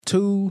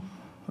two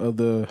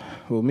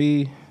of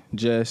me,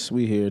 Jess,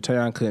 we here.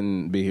 Tayon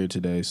couldn't be here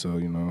today, so,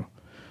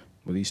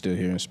 but he's still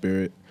here in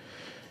spirit.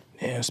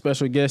 Yeah,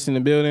 special guest in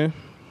the building.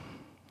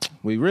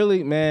 We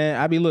really,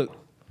 man,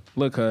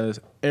 look,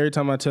 cuz every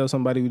time I tell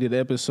somebody we did the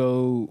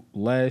episode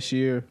last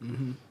year,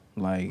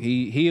 like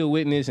he a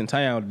witness and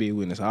Tayon would be a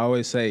witness. I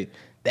always say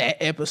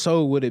that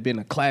episode would have been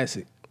a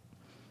classic.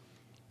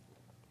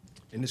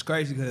 And it's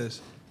crazy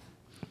because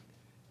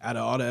out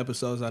of all the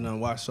episodes I done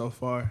watched so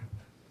far,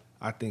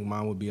 I think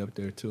mine would be up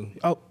there too.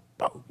 Oh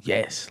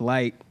yes.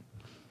 Like,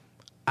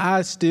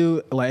 I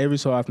still, like, every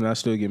so often I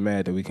still get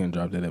mad that we couldn't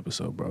drop that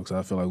episode, bro, because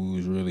I feel like we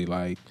was really,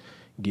 like,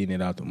 getting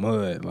it out the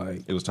mud.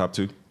 Like, it was top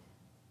 2?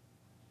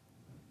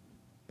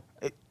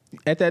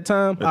 At that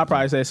time, I'd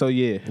probably say so,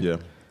 yeah. Yeah.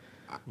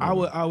 I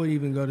would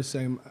even go the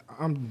same.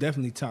 I'm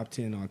definitely top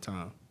 10 on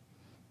time.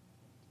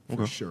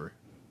 For sure.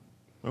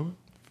 Okay.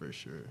 For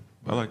sure.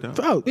 I like that.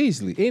 Oh,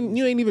 easily. And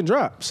you ain't even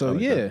dropped, so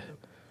like yeah. that.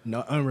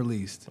 No,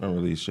 unreleased.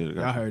 Unreleased shit.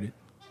 I heard it.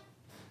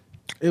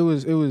 It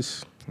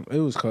was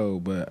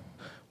cold, but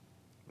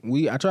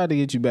I tried to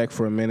get you back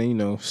for a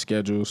minute,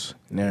 schedules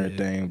and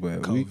everything,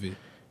 but COVID.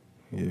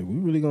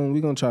 we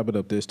gonna chop it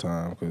up this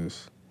time,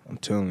 because I'm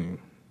telling you,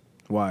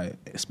 why?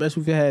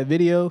 Especially if it had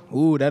video,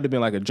 that'd have been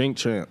like a drink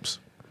champs.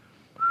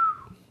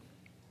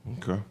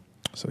 Okay.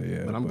 So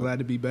yeah. But I'm glad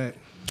to be back.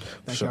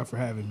 Thank Sure. y'all for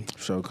having me.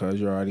 So, cuz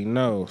you already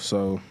know.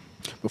 So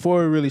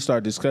before we really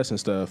start discussing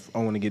stuff, I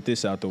want to get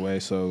this out the way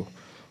so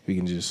we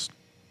can just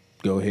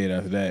go ahead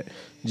after that.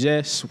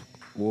 Jess,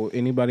 well,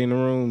 anybody in the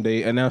room,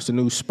 they announced a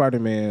new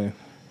Spider-Man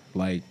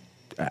like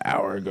an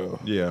hour ago.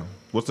 Yeah.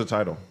 What's the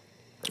title?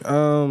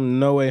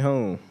 No Way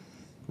Home.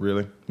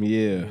 Really?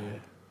 Yeah.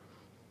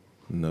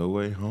 No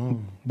Way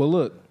Home. But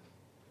look,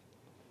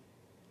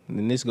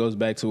 and this goes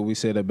back to what we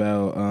said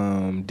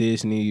about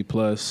Disney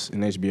Plus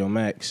and HBO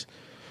Max.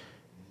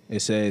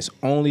 It says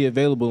only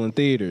available in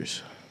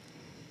theaters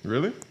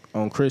Really?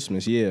 on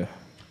Christmas. Yeah.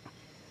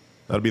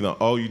 That'd be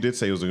you did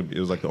say it was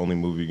like the only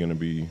movie you're gonna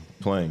be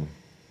playing.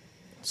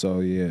 So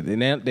yeah,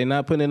 they're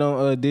not putting it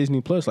on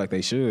Disney Plus like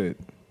they should.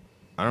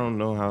 I don't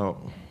know how.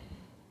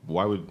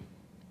 Why would?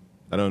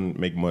 That don't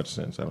make much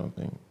sense. I don't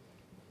think,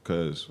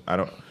 because I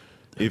don't.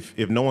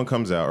 If no one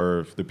comes out,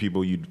 or if the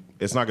people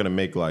it's not gonna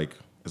make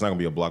it's not gonna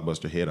be a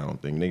blockbuster hit. I don't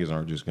think niggas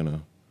aren't just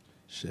gonna.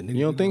 Shit,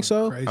 You don't think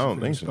so? Crazy I don't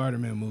for think the so.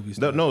 Spider-Man movies.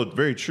 No,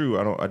 very true.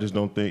 I just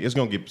don't think it's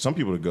gonna get some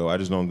people to go. I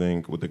just don't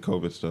think with the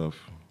COVID stuff.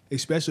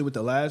 Especially with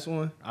the last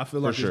one, I feel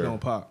like sure. it's gonna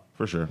pop.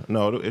 For sure.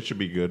 No, it should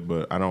be good,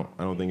 but I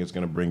don't think it's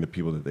gonna bring the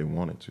people that they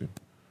want it to.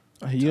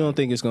 You don't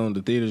think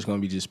the theater's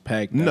gonna be just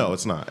packed? No, out?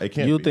 it's not. It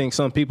can't. You'll be. think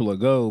some people will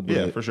go, but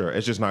Yeah, for sure.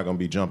 It's just not gonna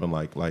be jumping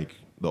like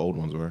the old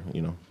ones were.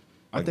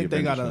 I Like think the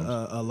they got Avengers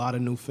films. a lot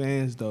of new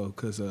fans though,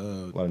 because A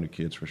lot of new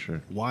kids for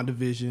sure.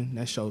 WandaVision,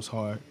 that show's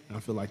hard. And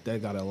I feel like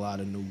that got a lot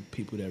of new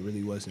people that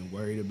really wasn't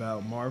worried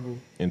about Marvel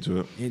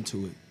Into it.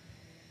 into it.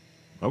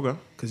 Okay.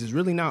 Because it's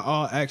really not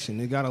all action.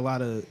 It got a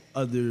lot of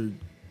other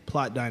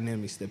plot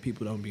dynamics that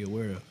people don't be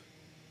aware of.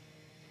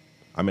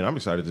 I mean, I'm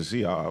excited to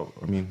see. I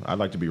mean, I'd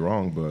like to be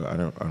wrong, but I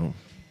don't.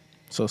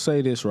 So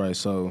say this right.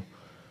 So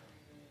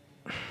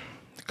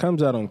it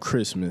comes out on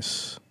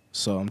Christmas.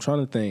 So I'm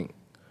trying to think,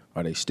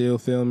 are they still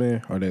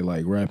filming? Are they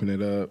like wrapping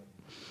it up?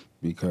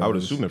 Because I would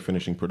assume they're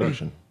finishing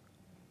production.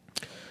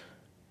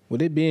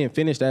 with it being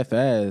finished that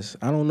fast,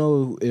 I don't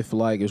know if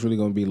it's really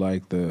gonna be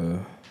like the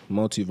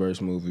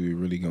multiverse movie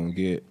we're really gonna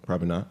get.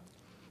 Probably not.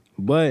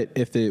 But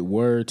if it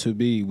were to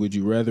be, would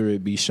you rather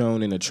it be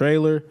shown in a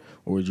trailer,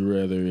 or would you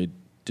rather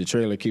the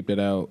trailer keep it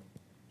out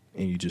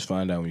and you just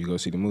find out when you go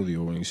see the movie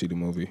or when you see the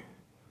movie?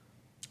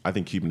 I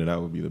think keeping it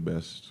out would be the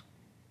best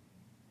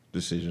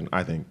decision.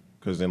 I think,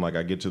 because then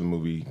I get to the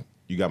movie,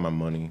 you got my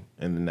money,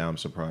 and then now I'm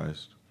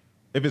surprised.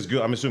 If it's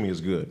good, I'm assuming it's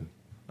good.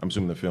 I'm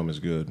assuming the film is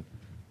good.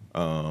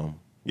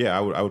 Yeah,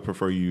 I would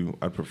prefer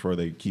I'd prefer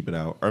they keep it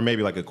out, or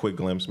maybe a quick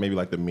glimpse, maybe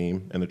the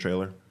meme in the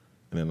trailer,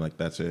 and then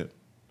that's it.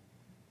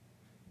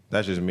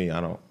 That's just me. I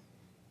don't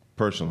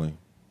personally.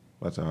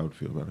 That's how I would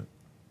feel about it.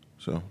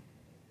 So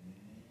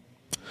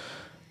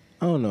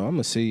I don't know. I'm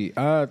gonna see.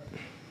 I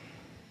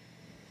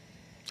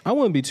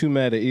wouldn't be too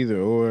mad at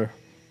either or.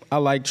 I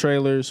like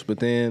trailers, but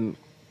then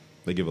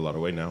they give a lot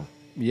away now.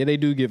 Yeah, they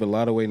do give a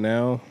lot away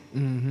now.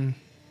 Mm-hmm.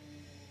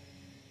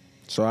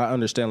 So I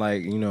understand, how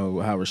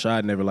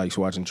Rashad never likes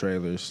watching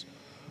trailers.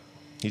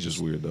 He's just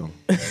weird though.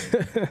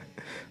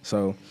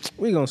 So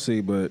we gonna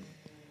see, but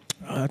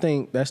I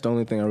think that's the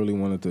only thing I really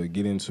wanted to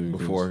get into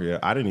Before, yeah,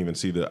 I didn't even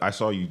see I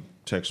saw you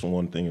text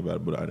one thing about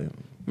it, but I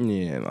didn't.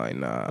 Yeah,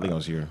 nah. I think I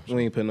was here.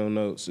 We ain't put no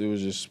notes. It was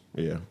just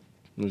Yeah.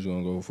 we're just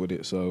gonna go with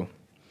it. So,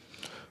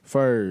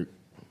 Ferg,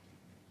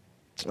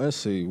 let's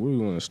see. Where do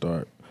we want to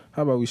start?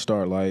 How about we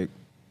start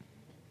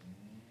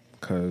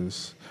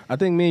because I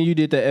think me and you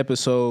did that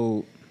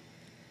episode.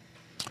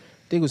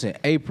 I think it was in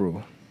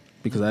April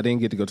because I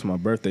didn't get to go to my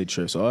birthday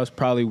trip. So that's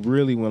probably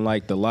really when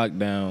the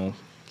lockdown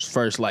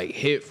first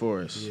hit for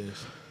us.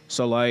 Yes.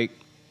 So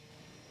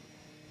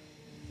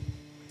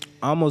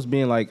almost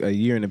being a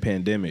year in the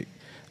pandemic,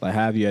 how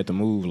have you had to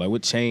move?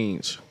 What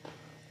changed?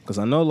 Because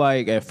I know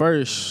at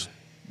first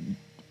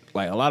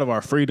like a lot of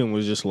our freedom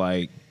was just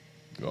like,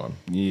 Gone.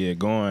 yeah,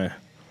 gone.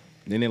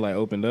 Then it like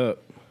opened up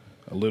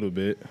a little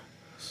bit.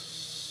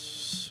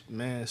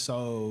 Man,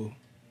 so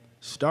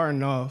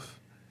starting off,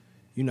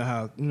 you know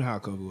how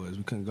COVID was.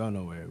 We couldn't go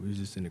nowhere. We was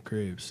just in the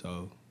crib.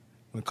 So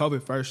when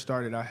COVID first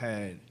started, I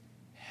had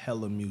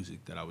hella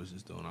music that I was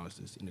just doing. I was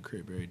just in the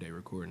crib every day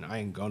recording. I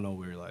ain't go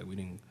nowhere. Like we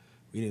didn't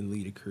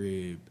leave the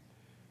crib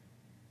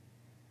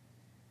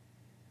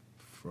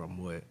from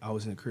what? I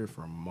was in the crib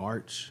from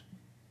March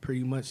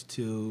pretty much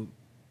till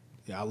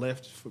I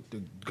left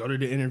to go to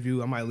the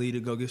interview. I might leave to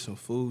go get some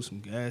food, some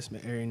gas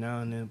every now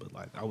and then, but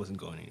like I wasn't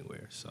going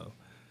anywhere. So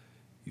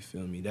you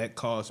feel me? That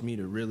caused me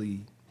to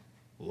really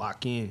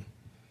lock in.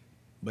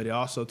 But it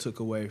also took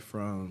away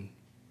from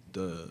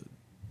the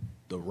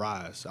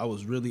rise. I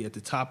was really at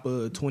the top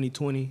of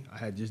 2020. I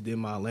had just did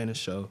my Atlanta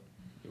show.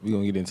 We're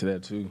going to get into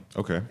that too.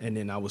 Okay. And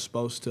then I was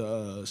supposed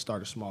to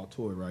start a small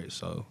tour, right?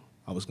 So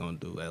I was going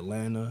to do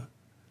Atlanta,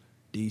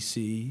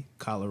 D.C.,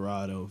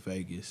 Colorado,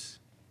 Vegas,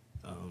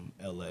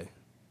 L.A.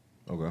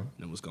 Okay.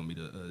 And it was going to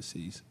be the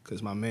cities.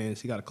 Because my man,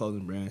 he got a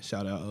clothing brand.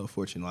 Shout out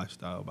Fortune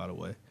Lifestyle, by the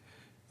way.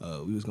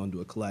 We was going to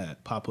do a collab,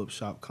 pop-up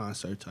shop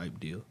concert type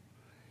deal.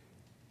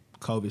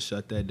 COVID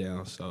shut that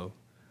down. So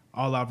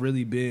all I've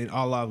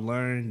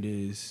learned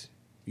is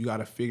you got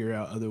to figure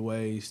out other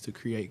ways to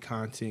create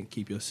content,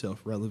 keep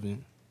yourself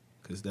relevant,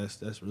 because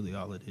that's really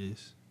all it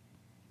is.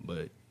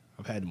 But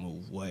I've had to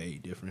move way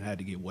different. Had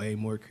to get way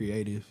more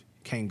creative.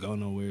 Can't go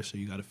nowhere, so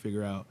you got to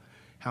figure out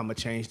how I'm going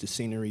to change the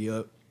scenery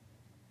up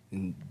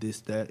and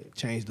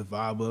change the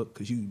vibe up,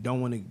 because you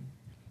don't want to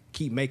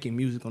keep making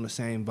music on the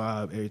same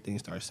vibe. Everything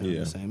starts sounding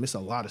the same. It's a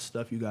lot of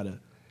stuff you got to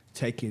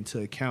take into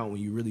account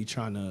when you're really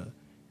trying to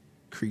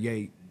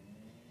create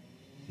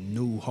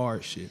new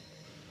hard shit.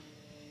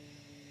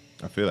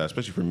 I feel that,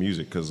 especially for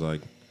music, because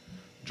like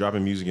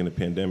dropping music in the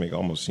pandemic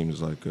almost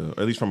seems like, at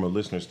least from a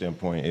listener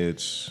standpoint,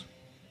 it's,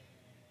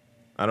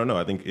 I don't know.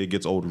 I think it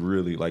gets old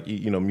really, like,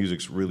 you know,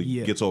 music's really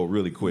gets old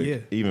really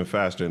quick, even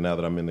faster. Now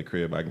that I'm in the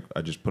crib,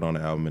 I just put on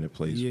an album and it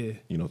plays, you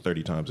know,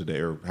 30 times a day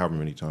or however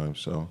many times.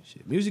 So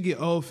music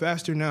get old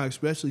faster now,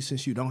 especially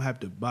since you don't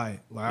have to buy it.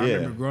 Like I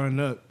remember growing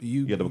up,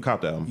 you had to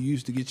cop the album. You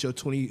used to get your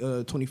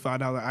 $25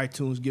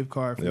 iTunes gift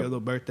card for your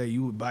little birthday.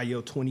 You would buy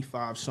your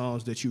 25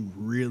 songs that you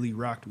really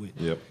rocked with.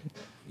 Yep.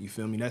 You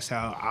feel me? That's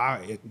how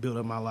I built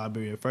up my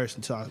library at first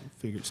until I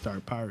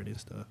started pirating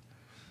stuff.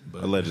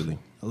 But Allegedly.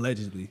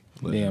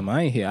 Damn,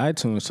 I ain't hit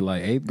iTunes till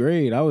like 8th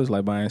grade. I was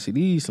like buying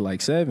CDs till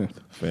like 7th.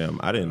 Fam,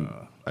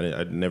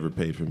 I never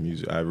paid for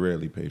music. I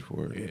rarely paid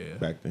for it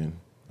back then.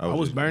 I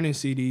was burning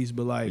CDs,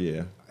 but like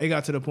it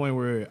got to the point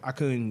where I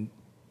couldn't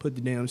put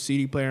the damn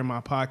CD player in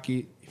my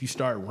pocket. If you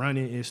start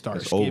running, it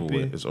starts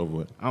skipping. It's over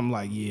with. I'm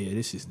like, yeah,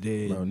 this is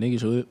dead. Bro,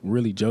 niggas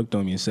really joked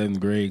on me in 7th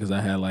grade because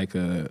I had like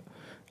a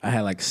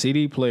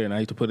CD player and I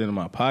used to put it in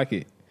my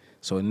pocket.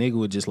 So a nigga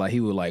would just like, he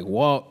would like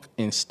walk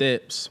in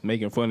steps,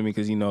 making fun of me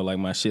because, you know, like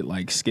my shit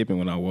like skipping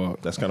when I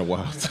walk. That's kind of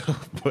wild.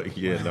 But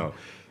yeah, no,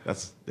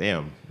 that's,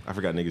 damn, I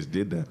forgot niggas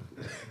did that.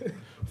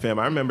 Fam,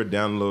 I remember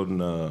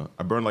downloading,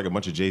 I burned like a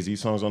bunch of Jay-Z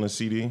songs on a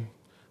CD.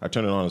 I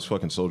turned it on as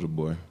fucking Soulja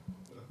Boy.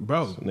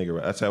 Bro. So,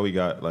 nigga, that's how we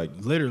got like.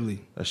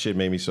 Literally. That shit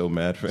made me so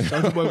mad, fam.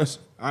 Soulja Boy was,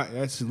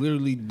 that's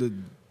literally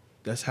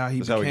that's how he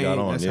That's how he got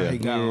on. That's yeah. how he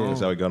got on.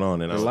 That's how he got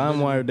on. And The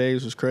LimeWire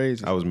days was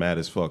crazy. I was mad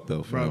as fuck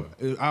though. Bro,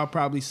 I'll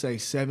probably say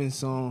 7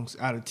 songs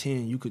out of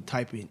 10 you could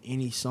type in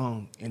any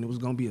song and it was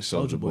gonna be a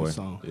Soulja Boy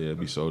song. Yeah,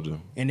 it'd be Soulja.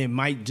 And it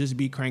might just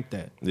be Crank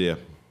That.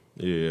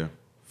 Yeah.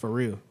 For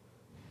real.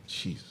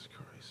 Jesus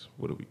Christ,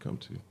 what did we come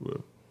to?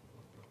 Well,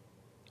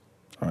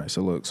 All right,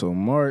 so look, so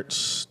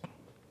March,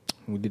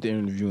 we did the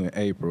interview in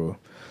April.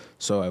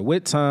 So at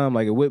what time,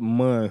 like at what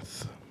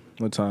month,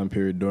 what time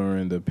period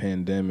during the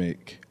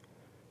pandemic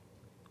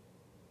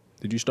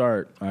did you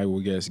start, I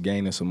would guess,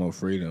 gaining some more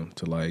freedom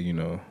to like, you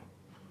know,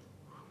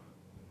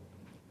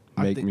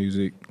 make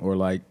music or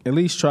like at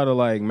least try to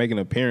like make an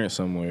appearance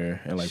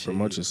somewhere and like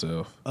promote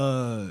yourself?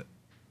 I'm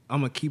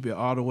gonna keep it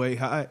all the way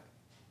high.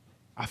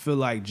 I feel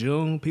like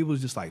June, people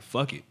was just like,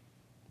 fuck it.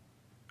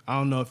 I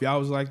don't know if y'all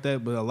was like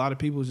that, but a lot of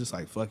people was just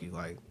like, fuck it.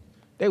 Like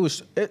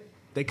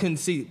they couldn't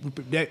see.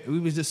 We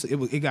was just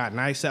it got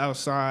nice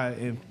outside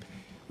and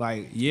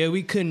like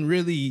we couldn't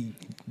really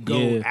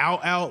go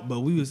out, but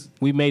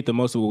we made the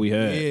most of what we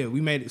had. Yeah,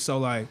 we made it. So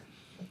like,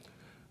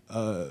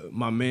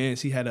 my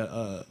man's, he had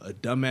a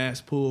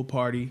dumbass pool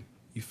party.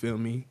 You feel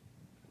me?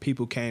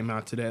 People came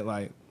out to that.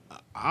 Like,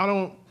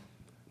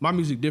 my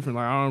music different.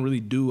 Like, I don't really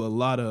do a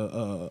lot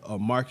of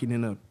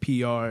marketing or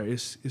PR.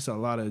 It's a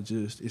lot of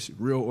it's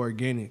real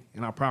organic,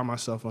 and I pride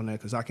myself on that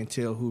because I can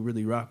tell who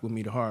really rock with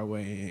me the hard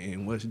way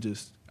and what's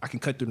just, I can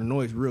cut through the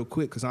noise real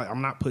quick because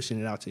I'm not pushing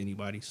it out to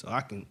anybody, so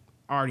I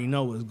already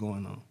know what's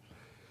going on.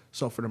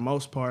 So for the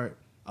most part,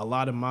 a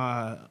lot of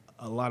my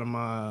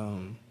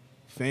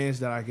fans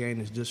that I gain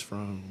is just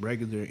from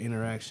regular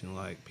interaction.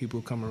 Like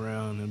people come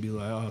around and be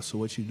like, "Oh, so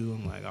what you do?"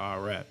 I'm like, "Oh, I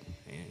rap."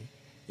 And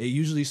it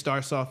usually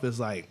starts off as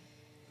like,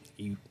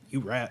 "You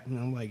rap?" And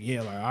I'm like,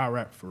 "Yeah, like I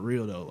rap for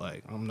real though.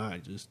 Like I'm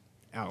not just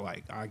out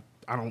like I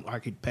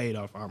get paid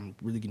off. I'm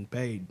really getting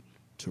paid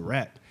to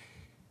rap.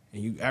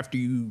 And you, after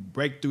you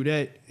break through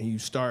that and you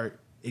start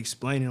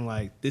explaining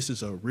like this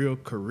is a real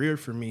career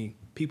for me,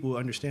 people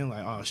understand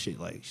like, oh shit,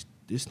 like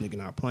this nigga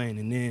not playing.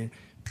 And then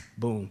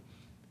boom,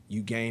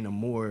 you gain a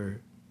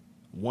more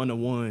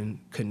one-on-one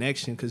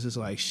connection, because it's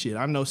like, shit,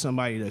 I know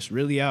somebody that's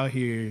really out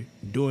here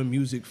doing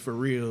music for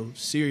real,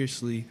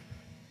 seriously,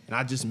 and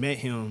I just met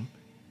him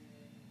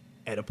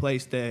at a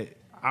place that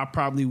I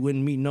probably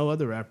wouldn't meet no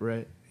other rapper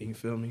at. You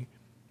feel me?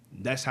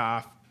 That's how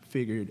I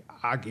figured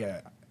I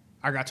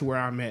got to where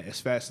I'm at as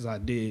fast as I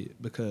did,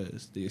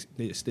 because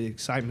the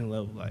excitement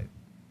level, like,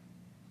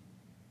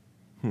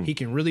 he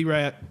can really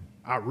rap.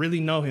 I really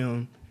know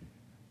him.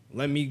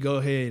 Let me go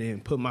ahead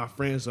and put my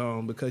friends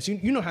on, because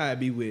you know how I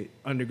be with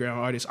underground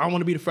artists. I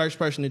want to be the first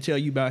person to tell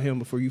you about him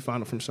before you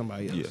find out from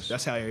somebody else. Yes.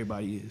 That's how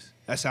everybody is.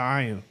 That's how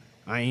I am.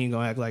 I ain't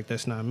gonna act like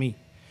that's not me.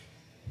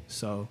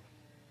 So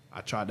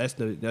I try. That's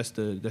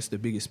the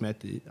biggest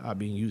method I've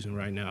been using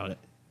right now.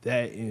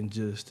 That and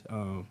just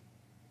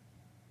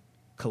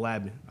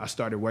collabing. I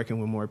started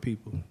working with more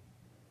people.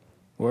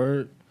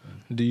 Word.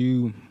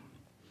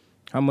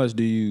 How much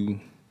do you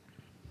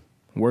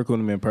work with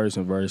them in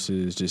person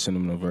versus just send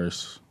them a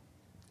verse?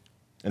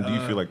 And do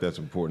you feel like that's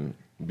important?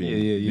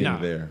 Being Nah.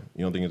 there.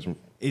 You don't think it's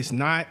It's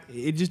not.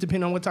 It just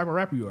depends on what type of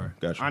rapper you are.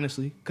 Gotcha.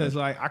 Honestly, because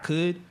like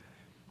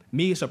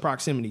it's a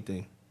proximity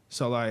thing.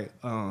 So like,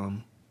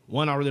 one,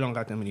 I really don't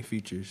got that many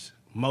features.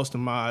 Most of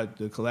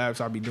the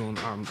collabs I be doing,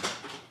 I'm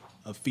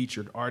a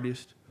featured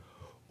artist,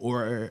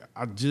 or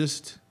I'm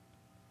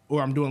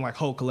doing like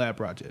whole collab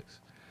projects.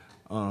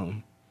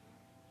 I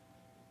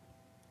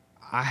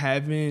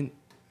haven't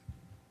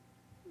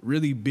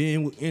really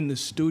been in the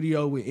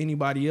studio with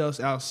anybody else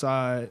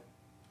outside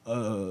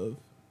of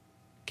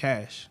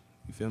Cash.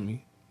 You feel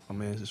me? My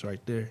man's just right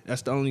there.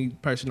 That's the only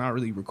person I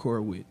really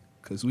record with,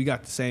 because we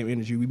got the same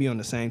energy. We be on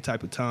the same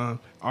type of time.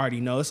 I already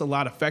know it's a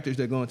lot of factors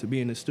that go into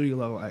being in the studio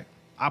level. Like,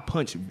 I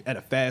punch at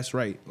a fast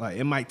rate. Like,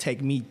 it might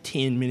take me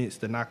 10 minutes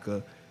to knock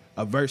a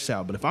verse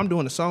out. But if I'm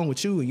doing a song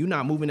with you and you're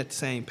not moving at the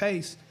same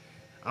pace,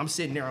 I'm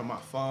sitting there on my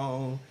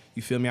phone.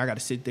 You feel me? I got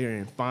to sit there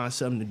and find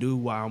something to do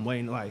while I'm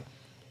waiting. Like,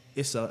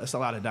 it's a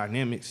lot of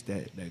dynamics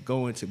that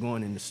go into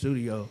going in the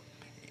studio,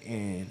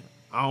 and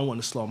I don't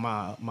want to slow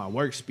my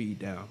work speed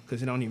down,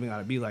 because it don't even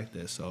gotta be like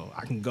that. So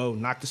I can go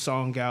knock the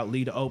song out,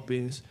 lead the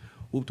opens,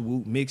 whoop the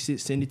whoop, mix it,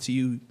 send it to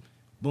you,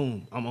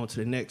 boom, I'm on to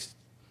the next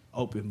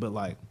open. But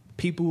like,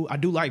 I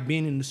do like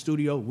being in the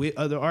studio with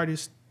other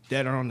artists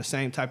that are on the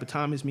same type of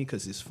time as me,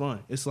 because it's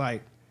fun. It's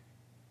like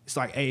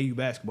AAU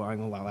basketball. I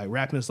ain't gonna lie. Like,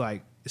 rapping is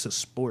like, it's a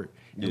sport.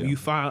 And when you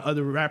find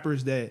other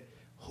rappers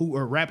who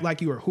are rap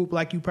like you or hoop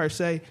like you per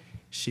se,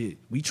 shit,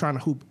 we trying to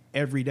hoop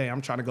every day.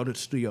 I'm trying to go to the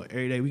studio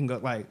every day. We can go,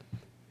 like,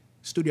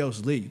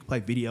 studio's lit. You can play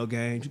video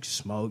games, you can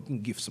smoke, you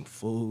can get some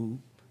food,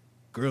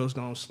 girls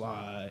gonna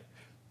slide,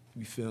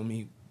 you feel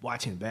me,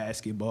 watching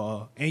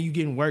basketball, and you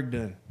getting work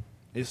done.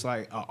 It's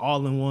like an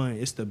all-in-one.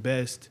 It's the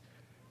best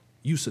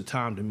use of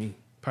time to me,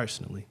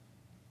 personally.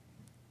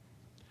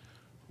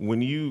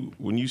 When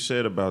you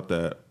said about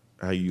that,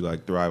 how you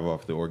like thrive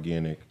off the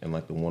organic and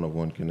like the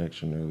one-on-one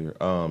connection earlier,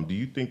 do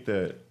you think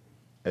that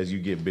as you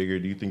get bigger,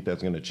 do you think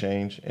that's going to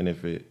change? And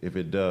if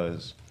it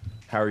does,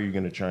 how are you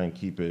going to try and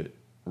keep it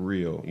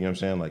real? You know what I'm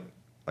saying? Like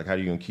how are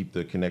you going to keep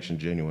the connection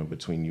genuine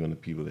between you and the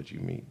people that you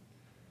meet?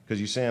 Because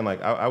you're saying,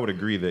 like, I would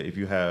agree that if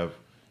you have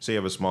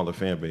a smaller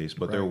fan base,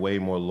 but they're way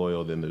more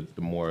loyal than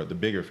the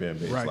bigger fan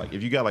base. Right. Like,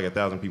 if you got like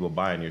 1,000 people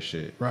buying your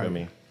shit, Right. you know what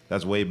I mean?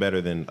 That's way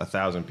better than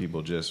 1,000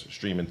 people just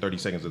streaming 30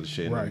 seconds of the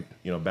shit Right. and,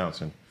 you know,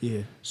 bouncing.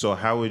 Yeah. So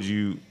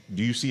do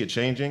you see it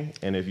changing?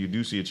 And if you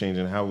do see it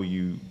changing, how will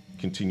you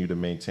continue to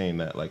maintain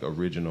that like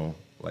original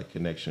like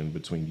connection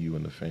between you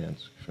and the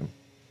fans? You feel me?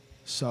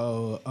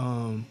 So,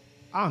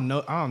 I don't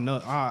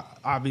know.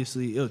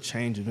 Obviously, it'll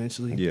change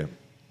eventually. Yeah.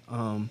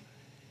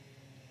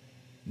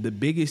 The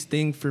biggest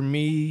thing for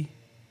me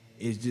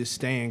is just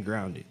staying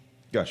grounded.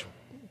 Gotcha.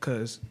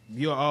 Because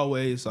you're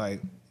always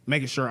like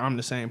making sure I'm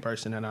the same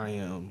person that I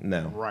am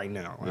right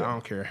now. Like, Yeah. I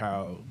don't care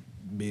how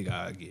big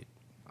I get.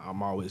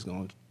 I'm always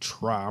going to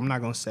try. I'm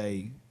not going to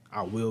say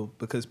I will,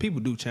 because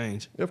people do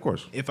change. Of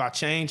course. If I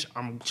change,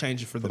 I'm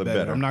changing for the the better.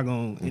 better. I'm not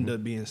going to end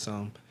up being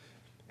some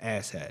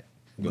asshat.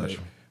 But Gotcha.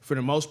 for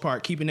the most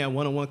part, keeping that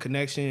one-on-one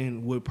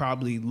connection would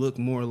probably look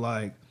more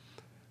like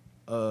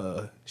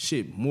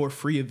more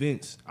free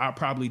events. I'll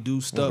probably do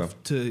stuff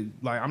to,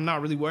 like, I'm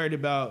not really worried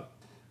about.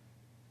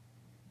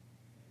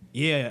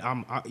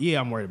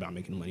 I'm worried about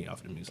making money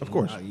off of the music. Of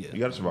course. You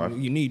gotta survive.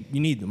 You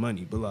need the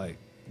money, but like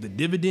the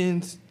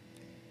dividends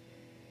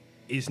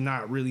is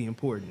not really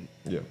important.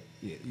 Yeah.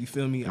 Yeah, you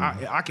feel me?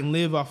 Mm-hmm. I can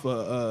live off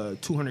a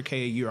 $200K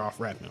a year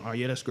off rapping. Oh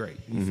yeah, that's great.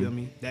 You Mm-hmm. feel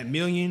me? That $1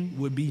 million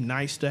would be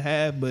nice to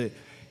have, but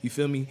you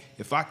feel me?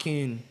 If I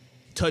can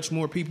touch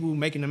more people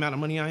making the amount of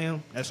money I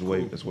am, that's cool.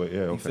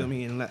 You feel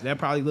me? And that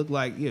probably look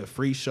like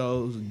free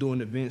shows,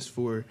 doing events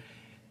for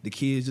the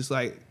kids, just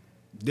like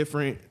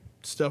different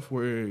stuff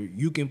where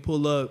you can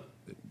pull up.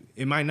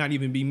 It might not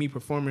even be me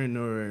performing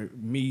or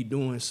me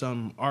doing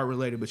some art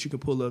related, but you can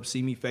pull up,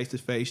 see me face to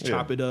face,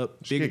 chop it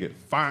up, Just kick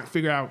it.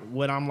 figure out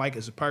what I'm like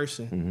as a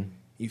person.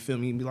 You feel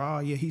me? And be like, oh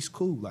yeah, he's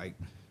cool. Like,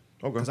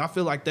 Okay. because I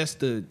feel like that's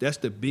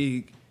the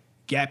big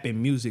gap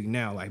in music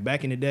now. Like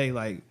back in the day,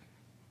 like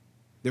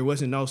there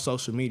wasn't no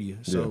social media,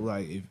 so Yeah.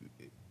 like if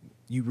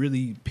you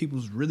really, people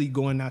was really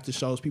going out to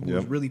shows, people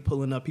was Yep. really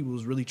pulling up, people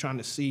was really trying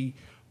to see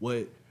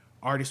what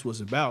artist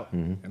was about,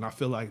 and I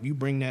feel like if you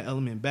bring that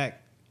element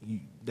back,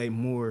 they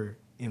more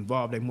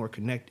involved, they more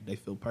connected, they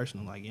feel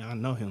personal. Like, yeah, I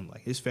know him.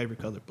 Like his favorite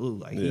color blue.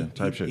 Like Yeah,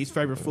 type shit. his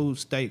favorite food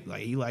steak.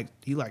 Like he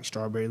like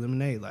strawberry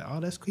lemonade. Like,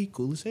 oh, he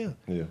cool as hell.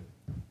 Yeah.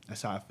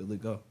 That's how I feel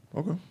it go.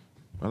 Okay.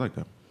 I like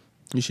that.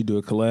 You should do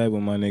a collab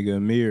with my nigga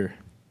Amir.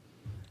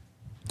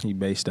 He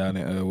based out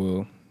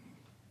in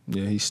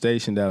he's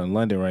stationed out in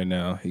London right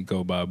now. He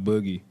go by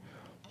Boogie.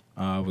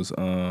 I was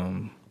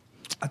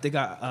I think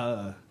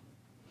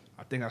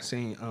I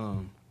seen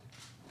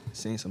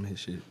some of his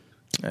shit.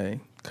 hey,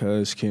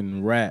 Cuz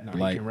can rap. Nah, he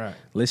like can rap.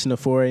 listen to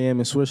 4 a.m.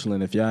 in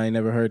Switzerland if y'all ain't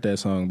never heard that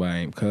song by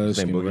him. Cuz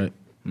His name can Boogie? rap.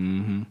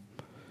 Mm-hmm.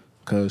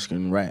 Cuz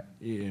can rap.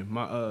 Yeah,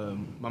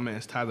 my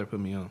man's Tyler put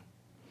me on.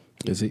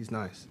 Is he- He's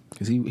nice.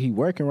 Cause he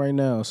working right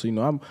now, so you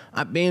know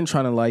I've been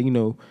trying to like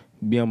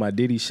be on my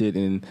Diddy shit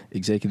and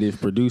executive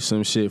produce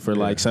some shit for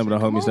like some of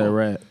the homies that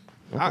rap.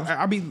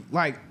 I be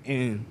like,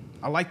 and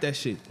I like that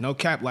shit. No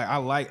cap. Like I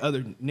like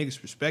other niggas'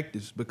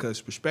 perspectives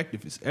because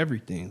perspective is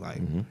everything.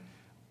 Like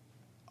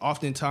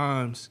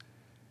oftentimes,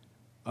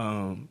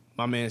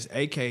 my man's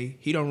AK,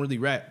 he don't really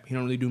rap. He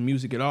don't really do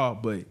music at all.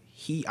 But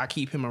I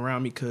keep him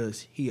around me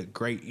because he a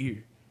great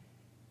ear.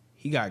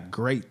 He got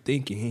great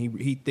thinking.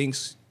 He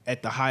thinks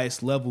at the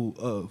highest level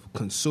of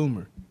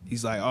consumer.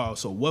 He's like, oh,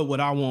 so what would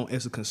I want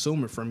as a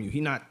consumer from you?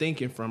 He not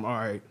thinking from, all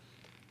right,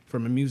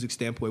 from a music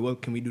standpoint,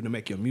 what can we do to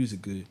make your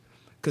music good?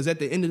 Because at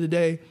the end of the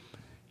day,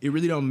 it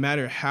really don't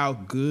matter how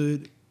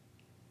good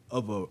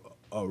of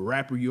a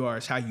rapper you are.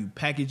 It's how you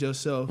package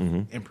yourself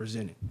and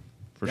present it.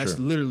 That's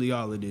sure. literally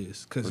all it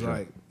is. Because For sure.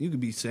 like you could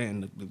be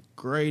saying the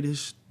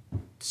greatest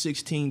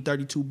 16,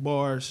 32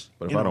 bars.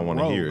 But if in I a don't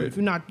wanna row, hear but it- if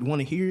you not want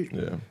to hear it,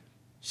 Yeah.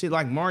 shit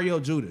like Mario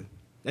Judah,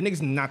 that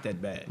nigga's not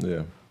that bad.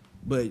 Yeah.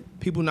 But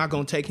people not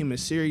gonna take him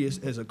as serious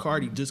as a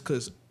Cardi just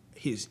because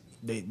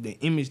the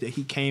image that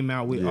he came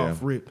out with Yeah. off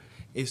rip.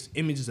 His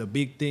image is a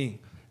big thing.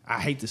 I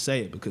hate to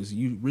say it because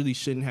you really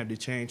shouldn't have to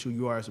change who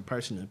you are as a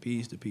person to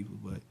appease the people,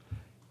 but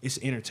it's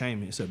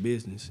entertainment. It's a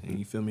business, and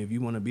you feel me? If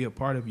you want to be a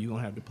part of it, you're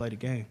gonna have to play the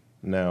game.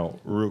 Now,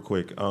 real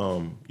quick,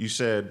 you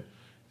said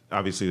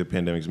obviously the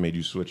pandemic's made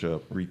you switch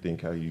up,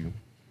 rethink how you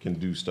can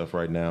do stuff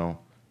right now.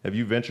 Have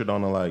you ventured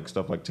on like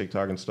stuff like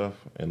TikTok and stuff?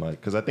 And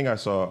like, because I think I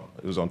saw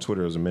it was on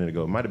Twitter. It was a minute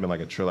ago. It might have been like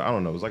a trailer. I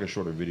don't know. It was like a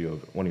shorter video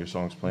of one of your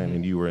songs playing,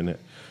 and you were in it.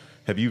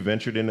 Have you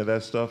ventured into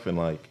that stuff and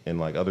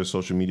like other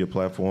social media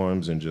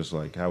platforms and just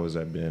like how has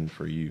that been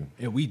for you?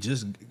 And we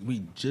just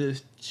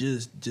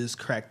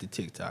cracked the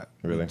TikTok.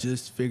 Really? We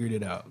just figured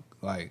it out.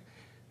 Like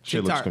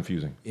Shit looks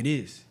confusing. It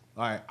is.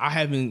 Like I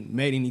haven't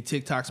made any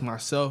TikToks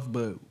myself,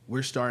 but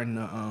we're starting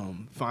to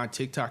find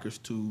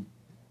TikTokers to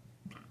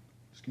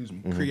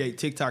create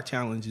TikTok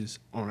challenges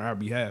on our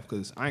behalf.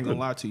 Because I ain't gonna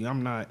lie to you,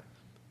 I'm not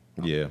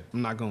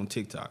going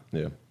TikTok.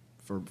 Yeah.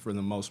 For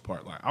the most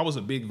part. Like I was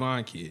a big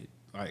Vine kid.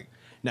 Like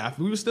now, if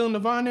we were still in the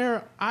Vine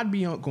era, I'd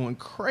be going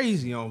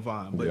crazy on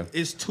Vine. But Yeah.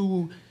 it's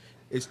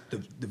the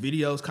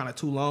video's kind of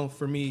too long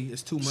for me.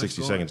 It's too much.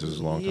 60 going- seconds is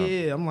a long time.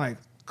 Yeah, I'm like,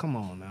 come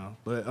on now.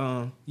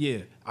 But yeah,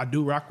 I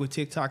do rock with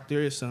TikTok.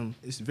 It's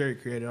very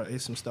creative.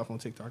 There's some stuff on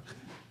TikTok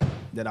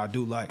that I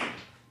do like.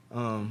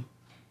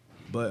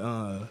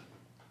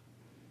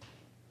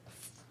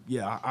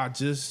 Yeah,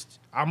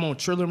 I'm on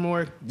Triller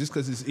more just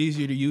because it's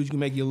easier to use. You can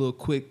make your little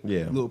quick,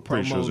 little promo.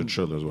 Pretty sure it was a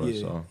Triller is what I yeah,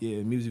 saw.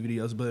 Yeah, music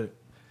videos. But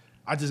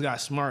I just got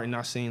smart and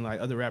I seen like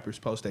other rappers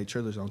post their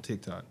Trillers on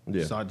TikTok.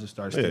 Yeah. So I just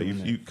started. Yeah,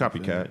 stealing you that.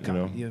 copycat, you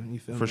know. Yeah, you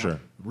feel For me? sure.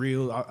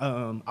 Reel.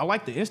 I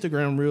like the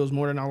Instagram reels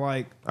more than I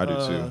like. I do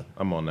too.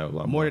 I'm on that a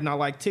lot More than I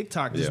like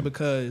TikTok just Yeah.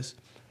 because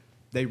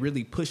they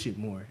really push it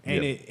more.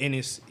 And Yeah.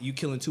 it's you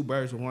killing two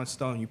birds with one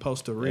stone. You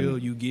post a reel,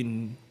 you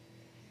getting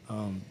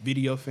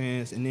video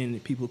fans, and then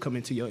people come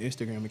into your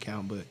Instagram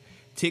account. But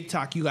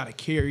TikTok, you got to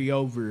carry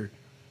over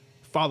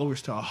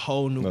followers to a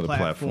whole new Another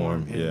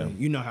platform. And Yeah.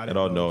 you know how that It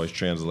all goes. always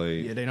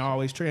translate. Yeah, they don't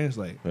always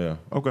translate. Yeah.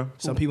 Okay.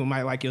 Some people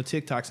might like your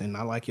TikToks and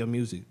not like your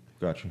music,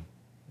 Got you.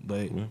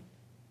 but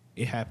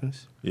it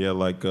happens. Yeah,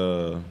 like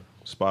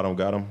Spot 'em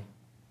Got 'em,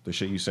 the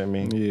shit you sent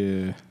me.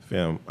 Yeah.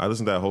 Fam, I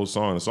listened to that whole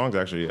song. The song's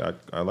actually,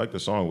 I like the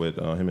song with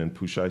him and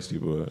Pooh Shiesty,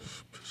 but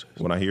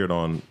when I hear it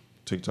on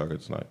TikTok,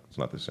 it's not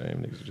the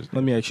same. Niggas are just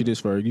Let me ask you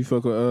this, Ferg. You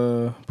fuck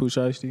with Pooh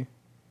Shiesty?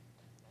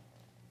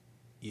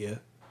 Yeah,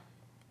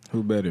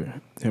 Who better,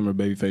 him or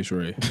Babyface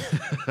Ray?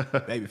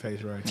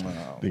 Babyface,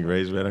 right? think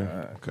Ray's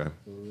better. Okay.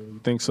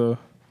 You think so?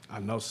 I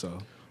know so.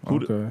 Who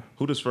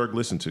does Ferg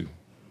listen to?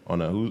 On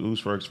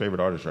who's Ferg's favorite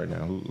artist right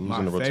now? Who's My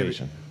in the favorite-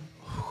 rotation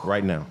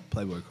right now?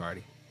 Playboy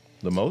Cardi.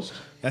 The most?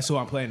 That's who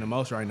I'm playing the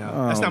most right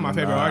now. That's not my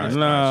favorite artist.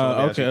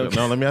 Nah, So okay.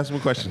 No, let me ask him a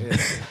question.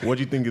 What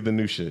do you think of the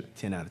new shit?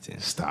 10 out of 10.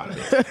 Stop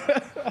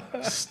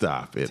it.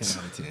 Stop 10 it.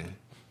 out of 10.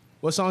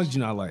 What songs did you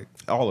not like?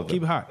 All of them.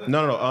 Keep it hot.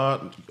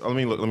 No. Let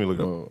me look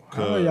up.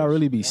 How y'all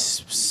really be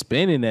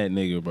spinning that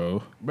nigga,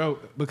 bro? Bro,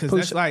 because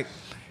that's like,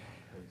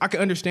 I can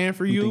understand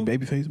for you. You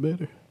think Babyface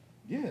better?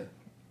 Yeah.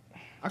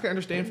 I can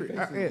understand for you.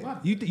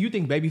 You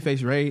think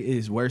Babyface Ray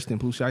is worse than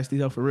Pooh Shiesty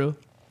though, for real?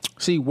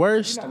 See,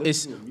 worse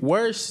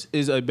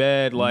is a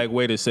bad like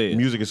way to say it.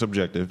 Music is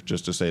subjective,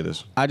 just to say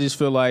this. I just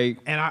feel like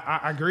And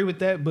I agree with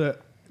that,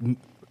 but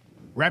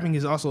rapping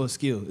is also a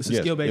skill. It's a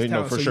Yes. skill-based Yeah, no,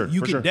 talent. for So sure, you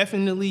for can sure.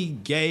 definitely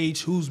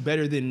gauge who's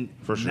better than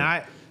For sure.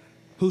 not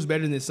who's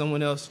better than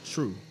someone else.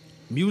 True.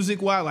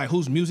 Music-wise, like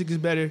whose music is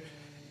better,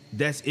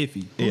 that's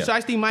iffy. Pooh Yeah.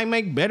 Shiesty might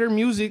make better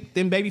music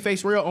than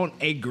Babyface Ray on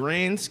a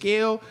grand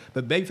scale,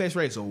 but Babyface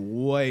Ray is a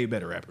way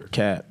better rapper.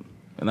 Cap.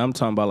 And I'm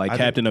talking about like I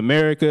Captain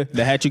America,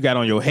 the hat you got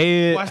on your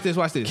head. Watch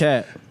this.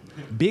 Cap.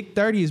 Big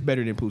 30 is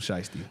better than Pooh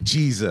Shiesty.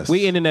 Jesus.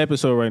 We ending the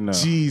episode right now.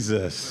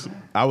 Jesus.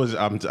 I was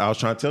trying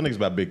to tell niggas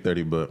about Big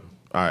 30, but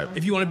all right.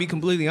 If you want to be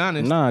completely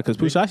honest, Nah, because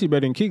Pooh Shiesty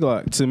better than Key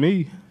Glock to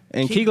me.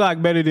 And Key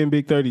Glock better than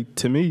Big 30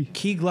 to me.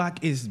 Key Glock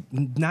is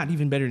not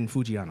even better than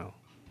Fujiano.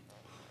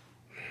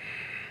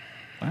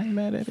 I ain't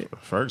mad at it.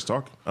 Ferg's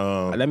talking.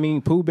 That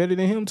mean Pooh better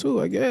than him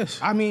too, I guess.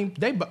 I mean,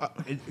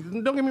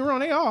 don't get me wrong,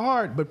 they all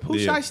hard, but Pooh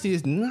Yeah. Shiesty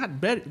is not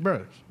better,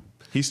 bro.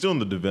 He's still in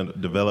the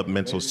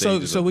developmental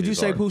stages. So of would you his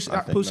say art. Pooh I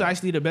think not.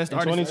 Shiesty the best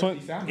artist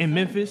 2020? in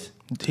Memphis?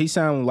 He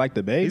sound like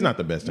the baby. He's not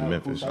the best in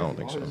Memphis. I don't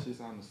think so.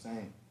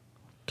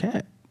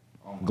 Cat.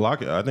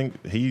 Glock, I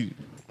think he.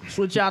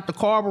 Switch out the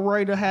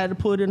carburetor, had to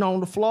put it on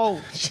the floor.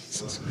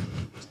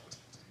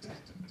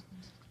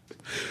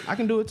 I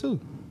can do it too.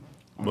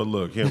 But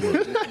look, here.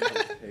 Look.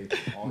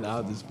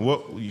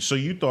 What? So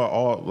you thought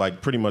all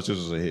like pretty much this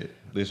was a hit.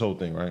 This whole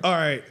thing, right? All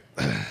right,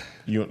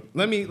 You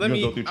let me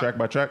go through track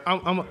by track.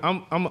 I'm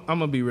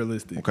gonna be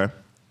realistic. Okay.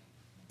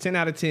 10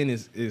 out of 10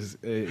 is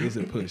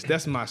a push.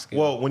 That's my skill.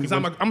 Well, when 'cause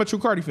I'm a true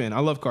Cardi fan. I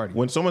love Cardi.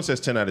 When someone says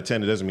 10 out of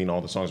 10, it doesn't mean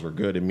all the songs were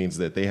good. It means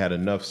that they had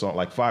enough song,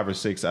 like 5 or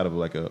 6 out of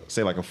like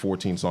a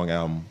 14 song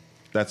album.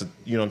 That's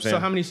you know what I'm saying? So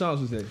how many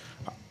songs was there?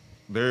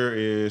 There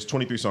is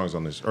 23 songs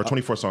on this, or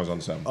 24 songs on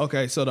this album.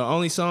 Okay, so the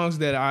only songs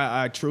that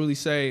I truly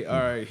say, all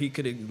right, he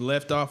could have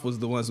left off was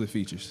the ones with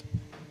features.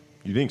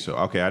 You think so?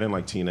 Okay, I didn't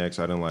like Teen X.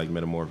 I didn't like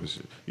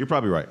Metamorphosis. You're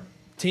probably right.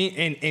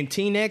 And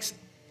Teen X,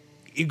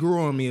 it grew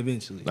on me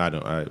eventually. I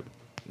don't.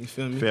 You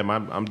feel me? Fam,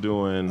 I'm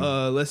doing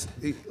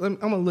I'm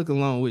gonna look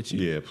along with you.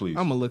 Yeah, please.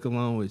 I'm gonna look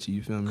along with you.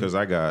 You feel me? because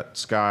I got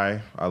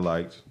Sky. I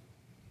liked,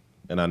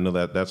 and I know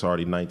that that's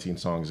already 19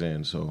 songs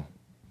in. So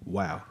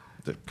Wow.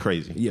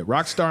 crazy. Yeah,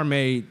 Rockstar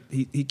made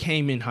he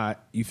came in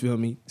hot. You feel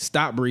me?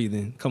 Stop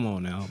breathing. Come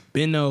on now.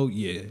 Benno,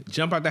 yeah.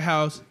 Jump out the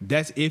house.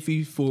 That's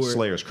iffy for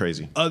Slayer's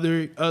crazy.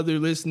 other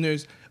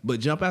listeners, but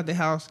Jump Out the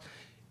House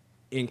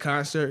in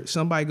concert,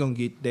 somebody gonna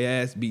get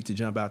their ass beat to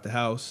Jump Out the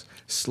House.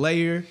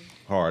 Slayer,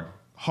 Hard.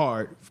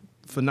 hard,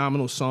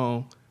 phenomenal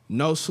song.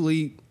 No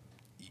Sleep,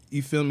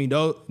 you feel me?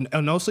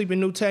 No Sleep and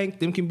New Tank,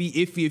 them can be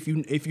iffy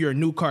if you're a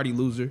new Cardi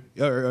loser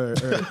or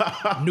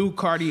new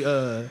Cardi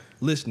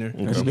listener,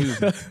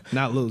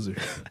 not loser.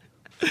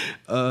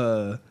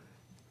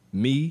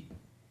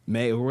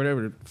 May or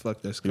whatever the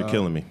fuck that's called. You're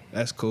killing me.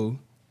 That's cool.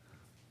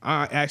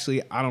 I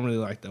don't really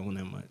like that one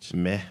that much.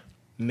 Meh.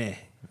 Meh.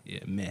 Yeah,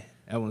 meh.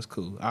 That one's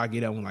cool. I'll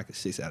give that one like a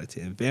 6 out of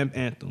 10. Vamp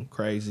Anthem,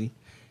 crazy.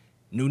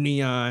 New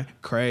Neon,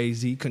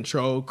 crazy.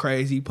 Control,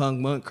 crazy. Punk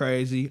Monk,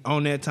 crazy.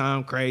 On That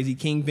Time, crazy.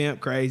 King Vamp,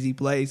 crazy.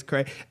 Blaze,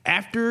 crazy.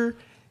 After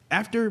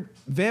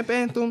Vamp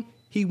Anthem,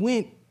 he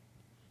went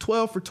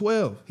 12 for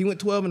 12. He went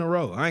 12 in a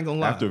row. I ain't gonna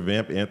lie. After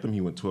Vamp Anthem,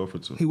 he went 12 for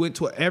 2. He went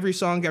to every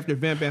song after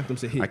Vamp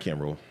Anthem's a hit. I can't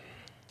roll.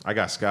 I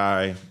got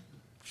Sky,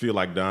 Feel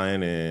Like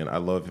Dying, and I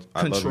love You,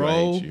 I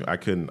Control. Hate You. I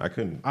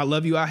couldn't. I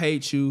Love You, I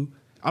Hate You.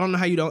 I don't know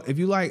how you don't. If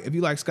you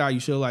like Sky, you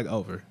should like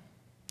Over.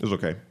 It was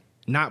okay.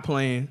 Not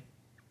Playing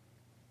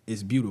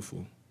is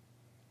beautiful.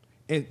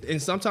 And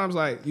sometimes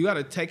like you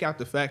gotta take out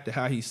the fact of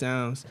how he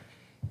sounds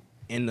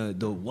and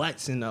the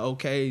whats and the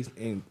okays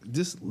and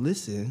just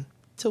listen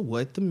to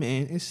what the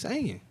man is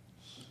saying.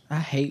 I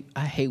hate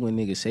when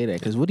niggas say that,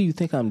 because what do you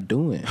think I'm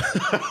doing?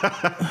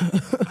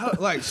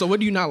 Like, so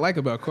what do you not like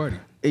about Cardi?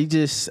 It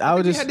just, We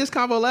had this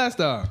convo last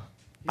time.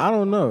 I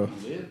don't know.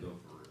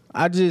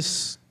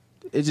 It's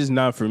just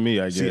not for me,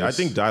 I guess. See, I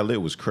think Die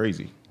Lit was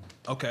crazy.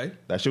 Okay.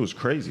 That shit was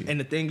crazy. And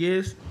the thing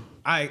is,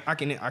 I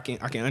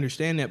can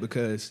understand that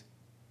because,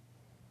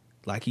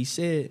 like he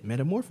said,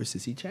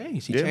 metamorphosis. He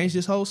changed. He Yeah. changed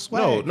his whole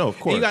swag. No, of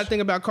course. And you got to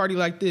think about Cardi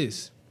like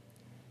this.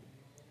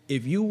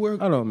 If you were,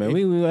 Hold on, man.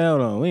 We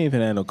hold on. We ain't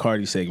finna have no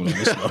Cardi segment on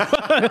this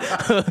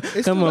show.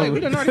 it's Come too late. on. We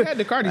done already had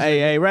the Cardi.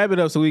 Hey, wrap it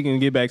up so we can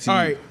get back to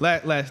All you.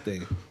 right, last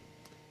thing. You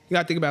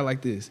got to think about it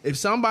like this. If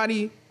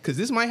somebody, because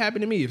this might happen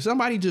to me, if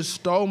somebody just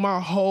stole my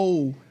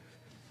whole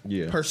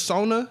yeah.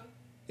 persona,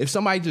 if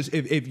somebody just,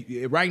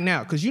 if right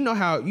now, because you know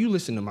how you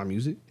listen to my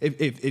music,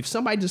 if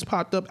somebody just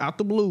popped up out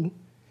the blue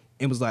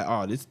and was like,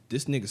 oh, this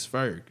nigga's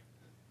Ferg,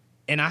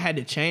 and I had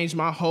to change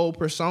my whole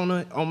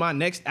persona on my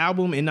next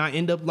album and I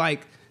end up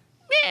like,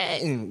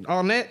 man,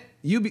 on that,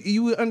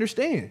 you would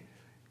understand.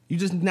 You're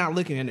just not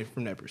looking at it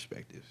from that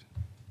perspective.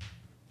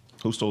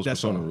 Who stole his That's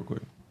persona all. real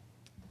quick?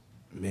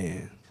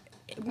 Man,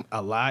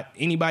 a lot.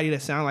 Anybody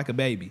that sound like a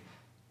baby.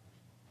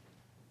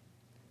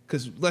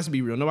 Because let's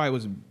be real, nobody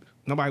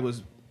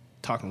was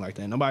talking like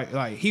that. Nobody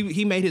like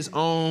he made his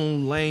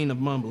own lane of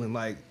mumbling.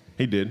 Like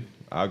He did.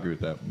 I agree with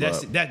that.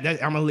 that's but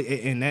that. I'm a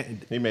and that.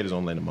 he made his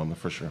own lane of moment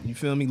for sure. You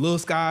feel me? Lil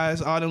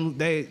Skies, all them.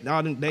 They.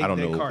 I don't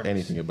know Carters.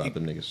 anything about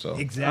them niggas. So I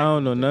Exactly.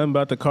 don't know nothing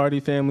about the Cardi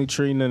family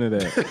tree, none of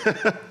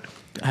that.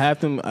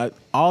 Half them,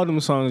 all them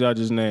songs I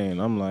just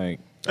named, I'm like,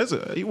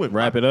 he went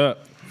wrap it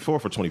up. 4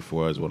 for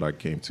 24 is what I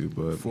came to,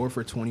 but 4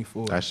 for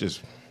 24. that's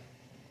just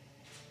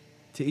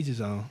To each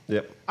his own.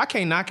 yep. I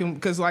can't knock him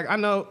because, like, I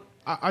know.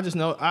 I just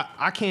know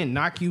I can't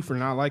knock you for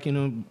not liking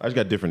him. I just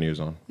got different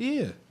ears on.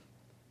 Yeah,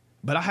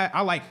 but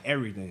I like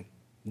everything.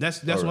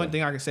 That's really? one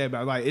thing I can say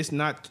about it. Like it's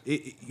not.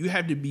 You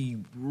have to be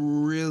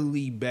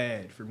really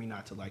bad for me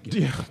not to like it.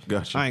 Yeah,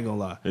 gotcha. I ain't gonna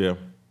lie. Yeah,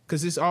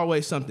 Cause it's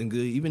always something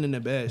good, even in the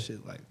bad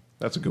shit. Like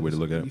that's a good way to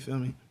look at you it. feel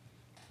me?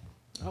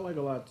 I like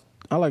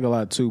a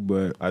lot too,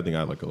 but I think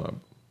I like a lot.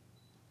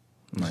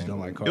 You just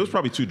don't like It Cardi. was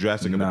probably too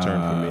drastic of a turn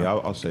for Nah. me.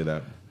 I'll say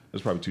that. It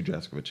was probably too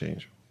drastic of a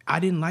change. I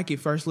didn't like it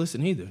first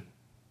listen either.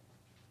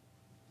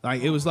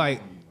 Like it was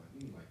like,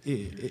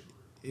 I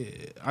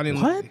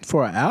didn't. what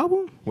for an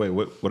album? Wait,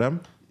 what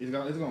happened? It's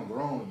gonna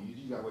grow on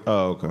you. You gotta wait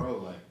Oh, for it to okay.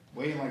 grow. Like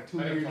wait in like 2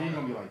 years, you're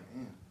gonna be like,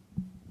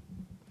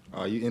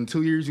 damn. You in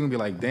 2 years, you're gonna be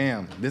like,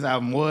 damn, this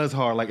album was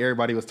hard. Like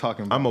everybody was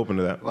talking about. I'm open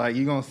to that. Like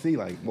you gonna see,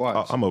 like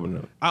watch. I'm open to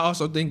it. I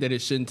also think that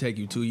it shouldn't take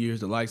you 2 years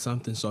to like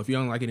something. So if you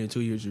don't like it in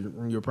 2 years,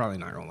 you're probably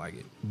not gonna like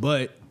it.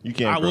 But You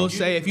can't I grow. will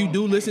say, if you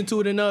do listen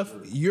to it enough,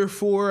 your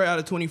 4 out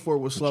of 24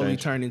 will slowly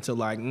change. turn into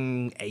like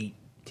 8.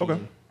 10.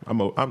 Okay. I'm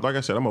like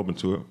I said, I'm open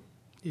to it.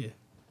 Yeah.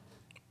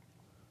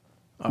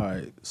 All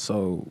right,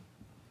 so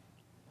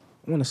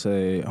I want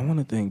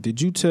to think. Did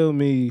you tell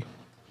me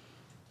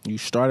you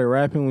started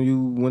rapping when you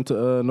went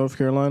to North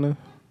Carolina?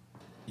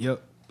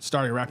 Yep.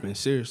 Started rapping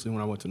seriously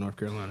when I went to North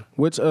Carolina.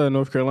 Which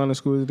North Carolina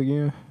school is it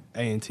again?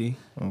 A&T.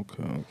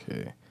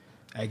 Okay.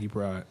 Aggie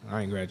Pride.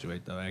 I ain't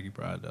graduate though. Aggie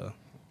Pride though.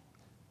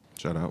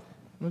 Shout out.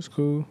 That's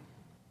cool.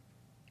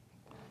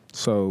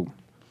 So,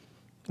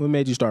 what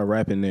made you start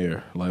rapping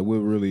there? Like, what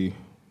really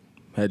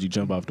had you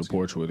jump off the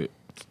porch with it?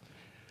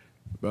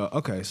 Bro,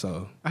 okay,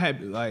 so I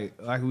had like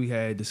we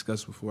had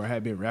discussed before, I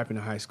had been rapping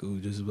in high school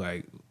just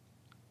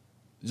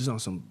on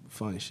some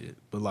fun shit.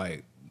 But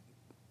like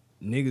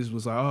niggas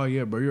was like, oh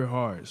yeah, bro, you're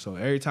hard. So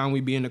every time we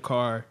be in the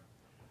car,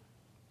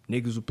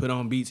 niggas would put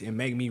on beats and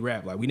make me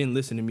rap. Like we didn't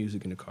listen to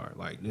music in the car.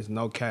 Like there's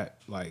no cap.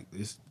 Like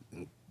if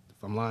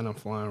I'm lying, I'm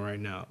flying right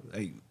now.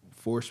 They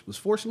was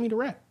forcing me to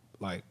rap.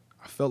 Like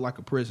I felt like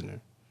a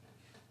prisoner.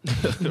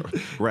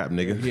 Rap,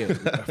 nigga. Yeah,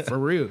 for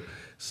real.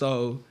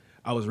 So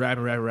I was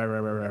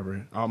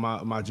rapping all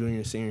my junior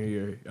and senior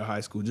year of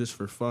high school just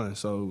for fun.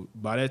 So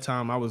by that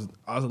time I was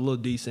a little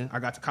decent. I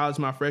got to college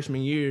my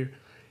freshman year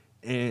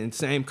and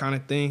same kind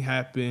of thing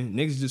happened.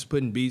 Niggas just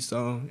putting beats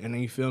on and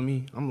then you feel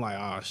me? I'm like,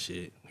 oh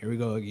shit, here we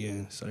go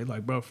again. So they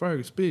like, bro,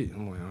 Ferg, spit.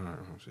 I'm like, all right,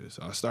 shit.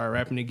 So I started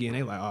rapping again.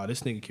 They like, oh,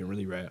 this nigga can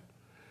really rap.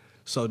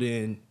 So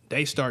then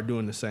they start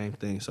doing the same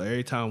thing. So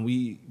every time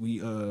we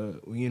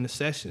in the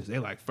sessions, they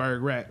like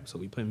Ferg rap. So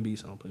we putting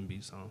beats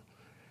on.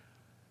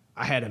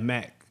 I had a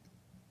Mac.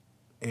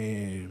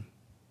 And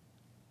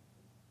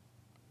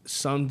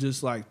some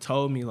just like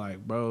told me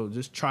like, bro,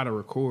 just try to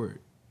record.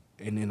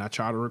 And then I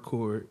tried to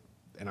record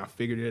and I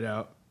figured it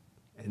out.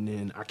 And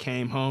then I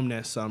came home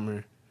that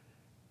summer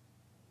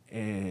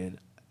and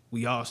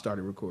we all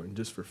started recording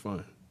just for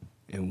fun.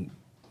 And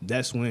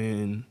that's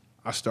when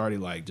I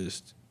started like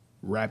just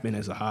rapping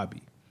as a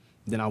hobby.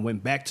 Then I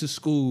went back to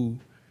school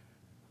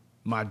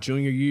my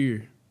junior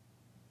year.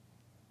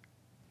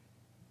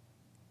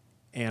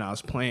 And I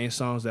was playing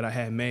songs that I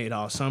had made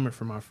all summer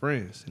for my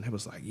friends. And they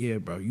was like, yeah,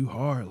 bro, you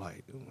hard.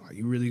 Like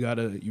you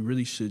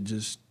really should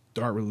just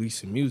start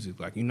releasing music.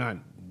 Like, you're not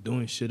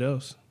doing shit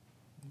else.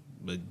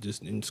 But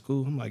just in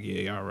school, I'm like,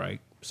 yeah, y'all right.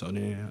 So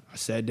then I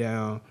sat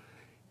down,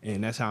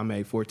 and that's how I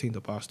made 14th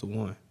Apostle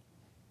 1.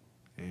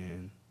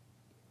 And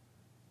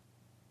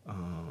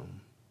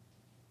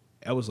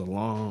that was a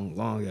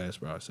long ass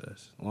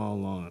process.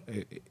 Long.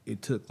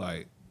 It took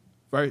like,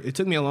 first, it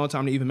took me a long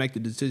time to even make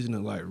the decision to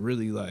like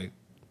really like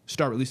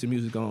start releasing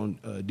music on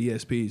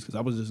DSPs because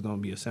I was just gonna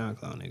be a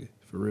SoundCloud nigga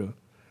for real.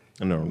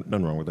 No,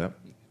 nothing wrong with that.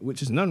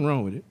 Which is nothing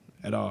wrong with it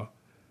at all.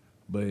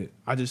 But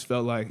I just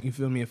felt like, you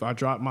feel me, if I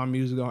drop my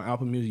music on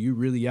Apple Music, you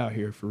really out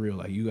here for real.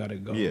 Like, you got to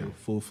go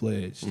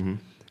full-fledged. Mm-hmm.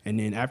 And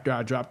then after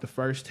I dropped the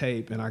first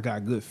tape and I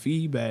got good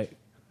feedback,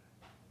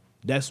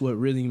 that's what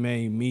really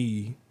made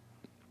me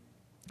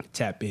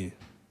tap in.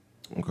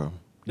 Okay.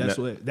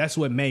 That's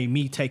what made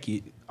me take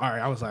it. All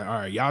right, I was like, all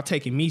right, y'all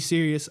taking me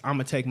serious, I'm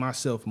going to take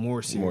myself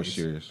more serious. More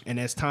serious. And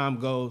as time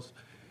goes,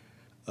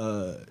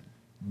 the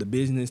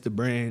business, the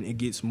brand, it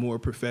gets more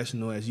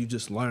professional as you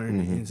just learn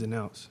the ins and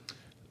outs.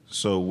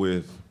 So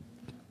with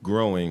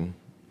growing,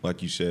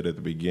 like you said at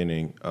the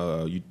beginning,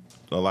 a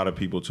lot of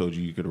people told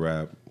you could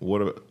rap.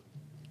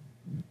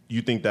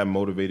 You think that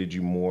motivated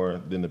you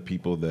more than the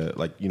people that,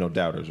 like,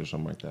 doubters or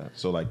something like that?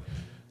 So, like,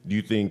 do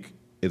you think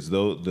it's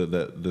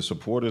the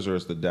supporters or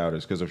it's the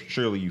doubters? Because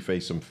surely you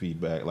face some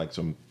feedback, like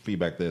some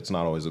feedback that's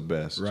not always the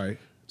best. Right.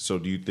 So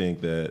do you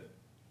think that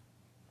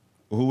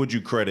who would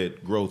you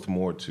credit growth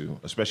more to,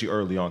 especially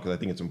early on? Because I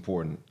think it's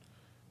important.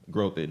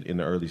 Growth in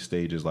the early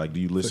stages. Like, do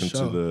you listen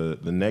to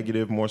the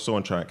negative more so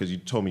and try? Because you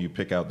told me you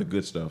pick out the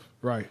good stuff.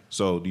 Right.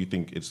 So do you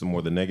think it's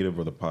more the negative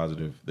or the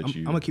positive that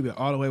I'm gonna keep it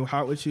all the way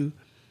hot with you.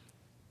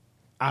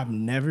 I've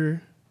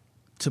never,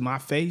 to my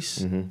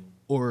face,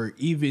 or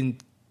even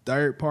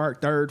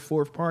third,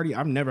 fourth party,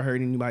 I've never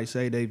heard anybody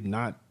say they've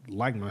not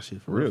liked my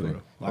shit for Really?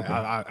 real. Like, Okay.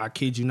 I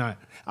kid you not.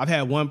 I've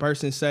had one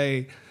person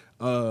say,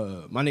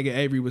 my nigga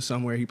Avery was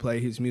somewhere, he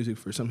played his music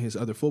for some of his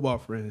other football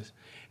friends.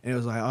 And it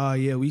was like, oh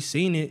yeah, we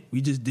seen it. We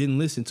just didn't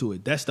listen to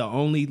it. That's the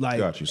only like.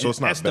 Got you. So it's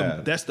not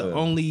bad. That's the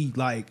only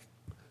like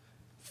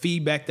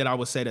feedback that I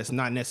would say that's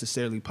not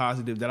necessarily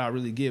positive that I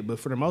really get. But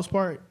for the most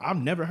part, I've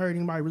never heard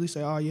anybody really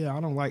say, oh yeah,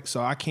 I don't like.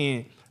 So I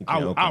can't.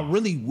 Okay. I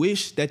really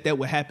wish that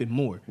would happen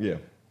more. Yeah.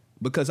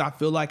 Because I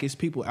feel like it's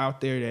people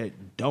out there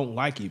that don't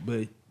like it,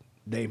 but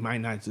they might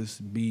not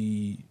just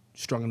be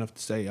strong enough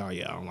to say, oh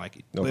yeah, I don't like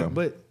it. Okay.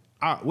 But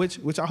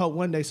which I hope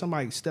one day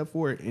somebody step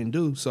forward and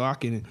do so I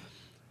can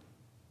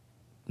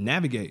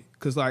navigate.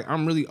 Because like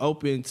I'm really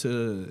open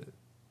to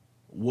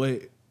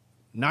what,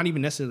 not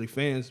even necessarily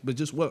fans, but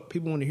just what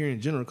people want to hear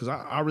in general. Because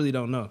I really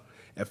don't know.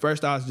 At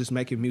first, I was just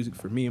making music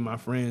for me and my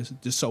friends,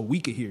 just so we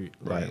could hear it.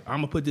 Right. Like, I'm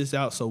gonna put this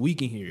out so we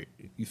can hear it.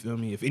 You feel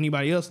me? If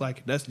anybody else like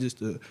it, that's just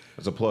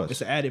It's a plus.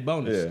 it's an added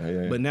bonus.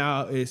 Yeah. But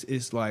now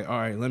it's like, all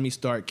right, let me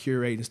start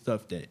curating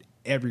stuff that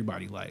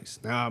everybody likes.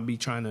 Now I'll be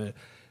trying to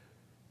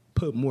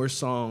put more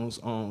songs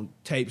on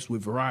tapes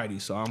with variety.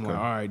 So I'm like,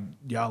 all right,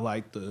 y'all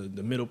like the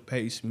middle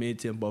pace, mid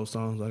tempo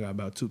songs. I got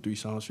about 2-3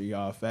 songs for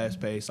y'all.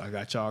 Fast pace, I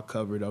got y'all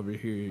covered over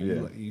here.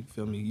 Yeah. You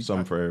feel me?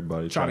 Something for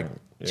everybody. Try to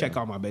check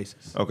all my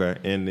bases. Okay,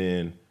 and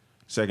then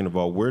second of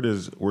all, where do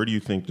you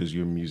think does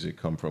your music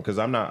come from? Because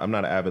I'm not an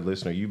avid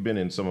listener. You've been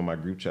in some of my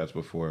group chats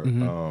before.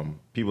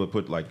 People have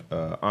put like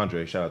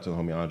Andre. Shout out to the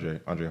homie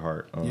Andre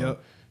Hart.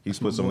 Yep. He's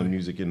put some of the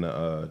music in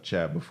the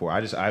chat before.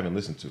 I haven't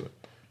listened to it.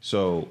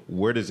 So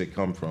where does it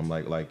come from?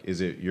 Like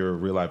is it your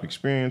real life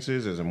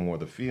experiences? Is it more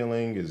the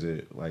feeling? Is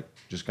it like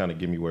just kind of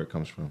give me where it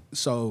comes from?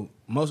 So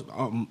most,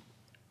 I'll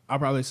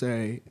probably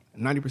say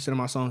 90% of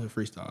my songs are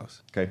freestyles.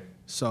 Okay.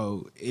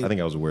 So I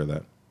think I was aware of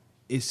that.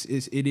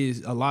 it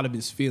is a lot of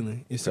it's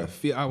feeling. It's Okay. a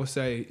feel. I would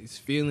say it's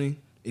feeling,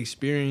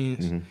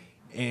 experience,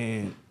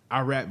 and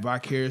I rap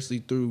vicariously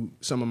through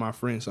some of my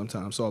friends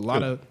sometimes. So a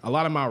lot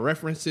of my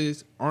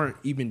references aren't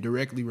even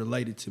directly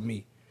related to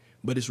me,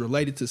 but it's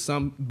related to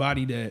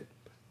somebody that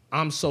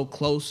I'm so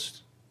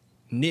close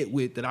knit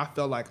with that I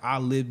felt like I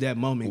lived that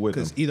moment With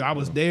because them. either I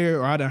was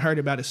there or I done heard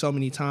about it so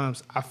many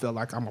times. I felt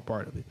like I'm a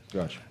part of it.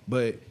 Gotcha.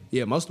 But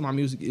yeah, most of my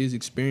music is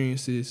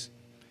experiences,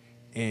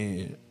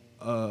 and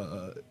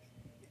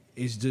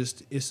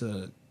it's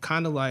a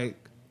kind of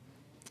like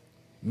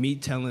me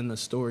telling a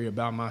story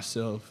about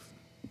myself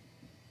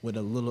with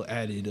a little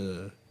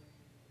added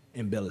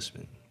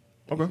embellishment.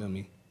 Okay. You feel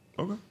me?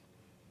 Okay.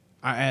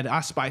 I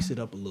spice it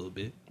up a little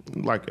bit,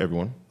 Like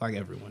everyone, like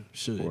everyone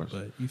should. of course.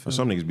 But you feel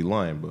Some me? niggas be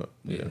lying, but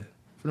yeah.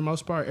 For the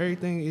most part,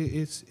 everything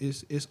it's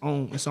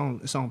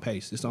on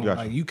pace. It's on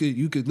Gotcha. like you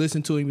could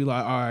listen to it and be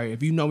like, all right,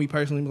 if you know me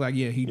personally, be like,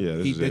 yeah,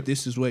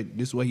 this is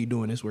what he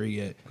doing, this where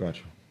he at.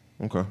 Gotcha.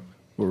 Okay.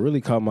 What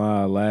really caught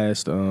my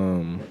last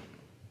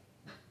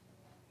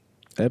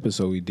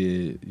episode we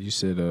did, you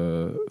said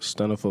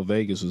Stunner for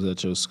Vegas was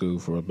at your school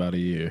for about a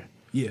year.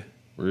 Yeah.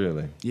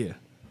 Really? Yeah,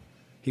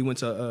 he went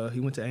to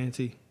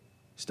A&T,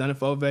 Stunning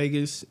for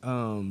Vegas.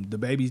 The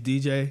baby's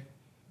DJ,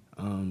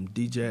 I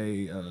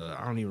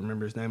don't even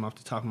remember his name off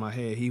the top of my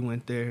head. He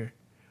went there.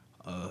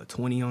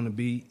 20 on the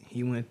beat.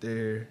 He went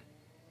there.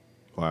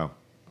 Wow.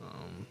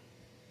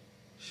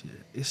 Shit,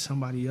 it's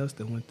somebody else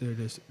that went there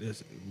that's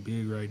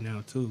big right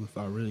now too. If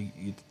I really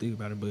get to think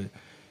about it,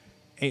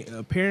 but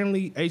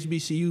apparently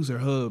HBCUs are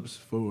hubs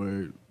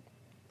for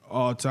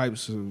all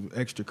types of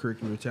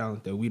extracurricular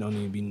talent that we don't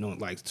even be knowing.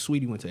 Like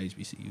Sweetie went to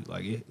HBCU.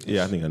 Like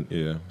Yeah, I think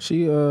yeah.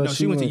 She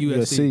she went to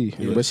USC.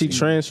 yeah, but she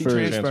transferred.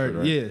 transferred.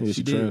 right? Yeah, Yeah,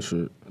 she did.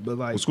 transferred. But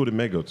like What school did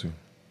May go to?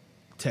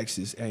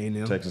 Texas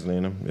A&M. Texas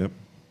A&M. Yep.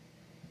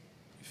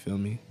 You feel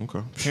me?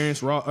 Okay.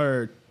 Terrence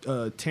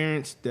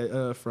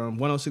that from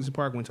 106 and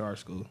Park went to our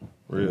school.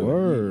 Really?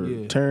 Word.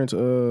 Yeah. Terrence,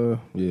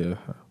 yeah.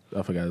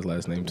 I forgot his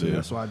last name too. Yeah.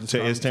 That's why I just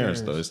It's call him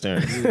Terrence though. It's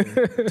Terrence.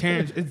 Yeah.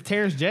 Terrence, is it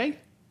Terrence J?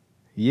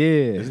 Yeah.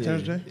 Is it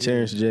Terrence J?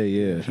 Terrence J,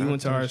 yeah. He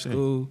went to our Terrence J.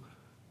 school.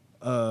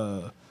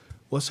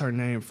 What's her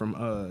name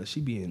from? She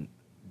be in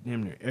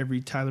damn near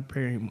every Tyler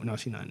Perry. No,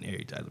 she not in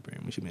every Tyler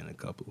Perry. She been in a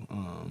couple.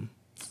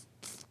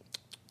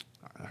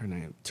 Her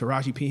name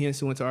Taraji P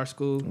Henson went to our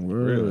school.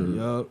 Word.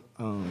 Yup.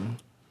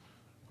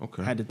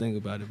 Okay. I had to think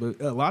about it, but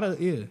a lot of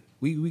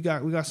we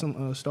got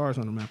some stars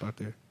on the map out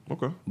there.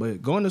 Okay.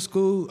 But going to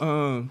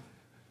school,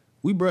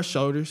 we brushed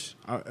shoulders.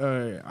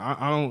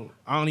 I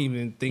don't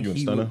even think You and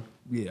he Stunner?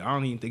 I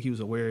don't even think he was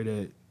aware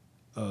that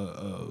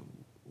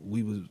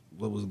we was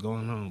what was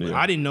going on. But Yeah.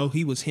 I didn't know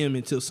he was him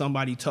until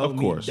somebody told Of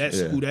me course, that's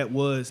yeah. who that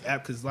was.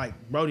 Because like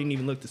bro didn't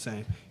even look the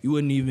same. You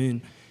wouldn't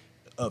even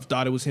have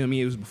thought it was him.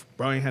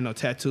 Bro ain't had no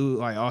tattoo,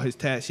 like all his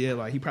tats yet.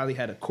 Like he probably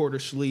had a quarter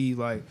sleeve.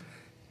 Like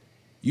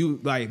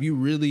if you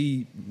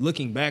really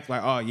looking back,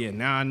 like, oh yeah,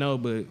 now I know.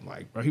 But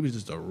like, bro, he was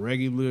just a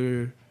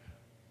regular.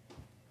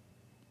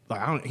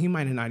 Like he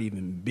might have not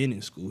even been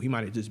in school. He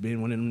might have just been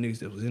one of them niggas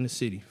that was in the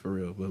city for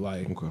real. But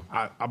like, Okay.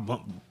 I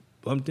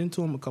bumped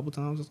into him a couple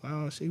times. I was like,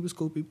 oh shit, he was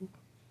cool people.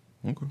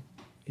 Okay.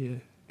 Yeah.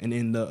 And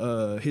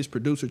then his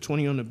producer,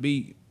 20 on the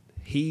Beat,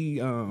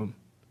 he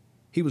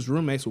was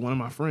roommates with one of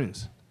my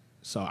friends.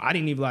 So I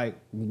didn't even like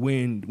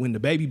when the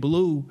baby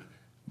blew,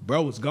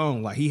 bro was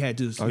gone. Like he had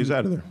just He's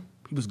out of there.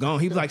 He was gone.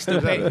 He was like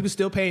still paying. He was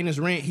still paying his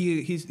rent.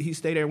 He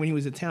stayed there when he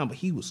was in town, but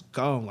he was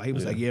gone. Like he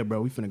was like, yeah,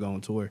 bro, we finna go on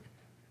tour.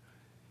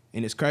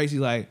 And it's crazy,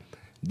 like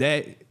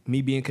that.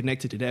 Me being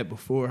connected to that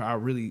before I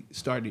really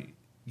started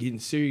getting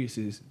serious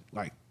is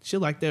like shit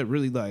like that.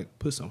 Really like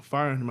put some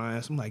fire in my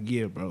ass. I'm like,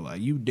 yeah, bro,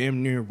 like you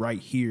damn near right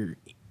here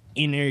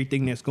in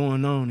everything that's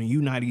going on, and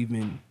you not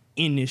even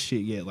in this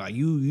shit yet. Like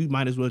you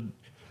might as well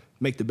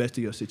make the best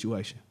of your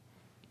situation.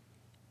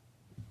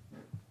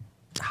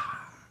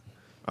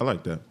 I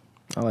like that.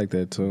 I like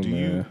that too,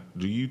 man.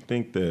 Do you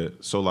think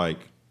that, so like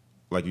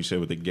you said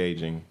with the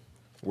gauging,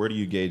 where do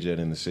you gauge at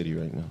in the city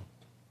right now?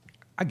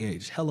 I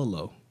gauge hella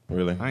low.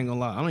 Really? I ain't gonna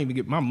lie. I don't even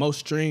get my most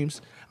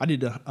streams. I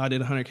did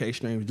 100K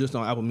streams just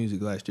on Apple Music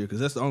last year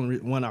because that's the only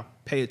one I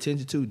pay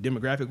attention to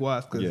demographic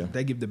wise because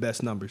they give the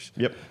best numbers.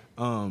 Yep.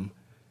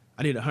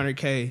 I did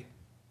 100K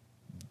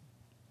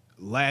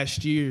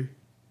last year.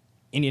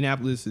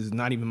 Indianapolis is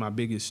not even my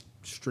biggest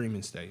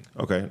streaming state.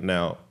 Okay.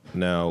 Now,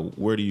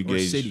 where do you Or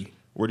gauge? city.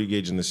 Where do you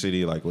gauge in the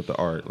city, like with the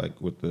art, like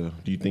with the?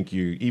 Do you think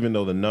even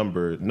though the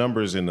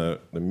numbers in the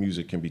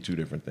music can be two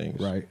different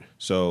things, Right.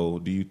 So,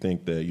 do you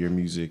think that your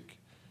music?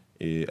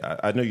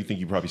 I know you think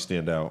you probably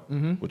stand out,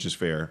 which is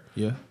fair.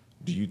 Yeah.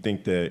 Do you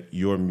think that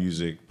your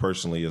music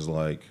personally is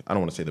like, I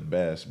don't want to say the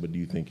best, but do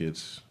you think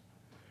it's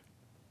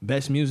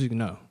Best music,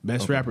 no.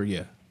 Best rapper,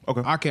 yeah.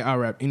 Okay. I can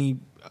out-rap any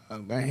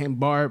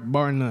bar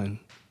none.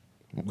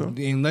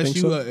 Okay. Unless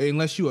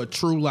Think you a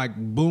true like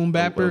boom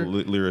bapper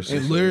lyricist?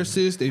 and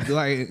lyricist, if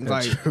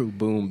like True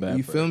boom bap.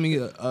 you feel me,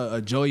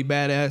 a Joey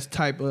Badass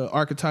type of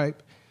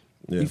archetype.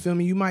 Yeah. You feel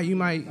me? You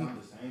might.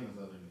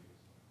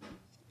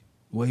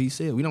 What he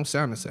said, we don't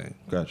sound the same.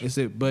 Gotcha. It's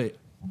it, but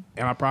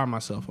and I pride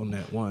myself on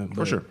that one.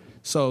 But, sure.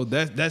 So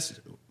that's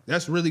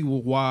really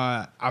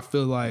why I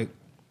feel like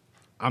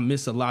I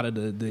miss a lot of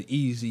the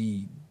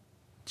easy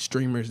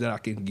streamers that I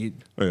can get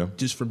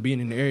just from being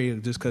in the area,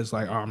 just because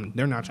like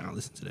they're not trying to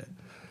listen to that.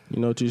 You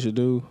know what you should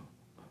do?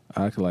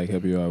 I could like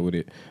help you out with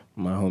it.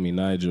 My homie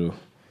Nigel,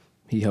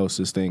 he hosts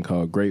this thing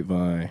called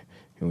Grapevine.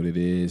 And what it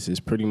is, it's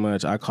pretty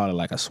much, I call it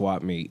like a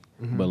swap meet,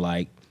 but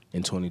like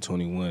in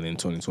 2021 and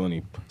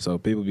 2020. So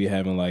people be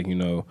having like,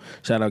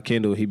 shout out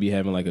Kendall, he be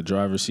having like a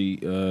driver's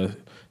seat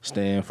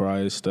stand for all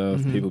his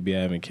stuff. People be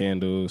having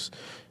candles,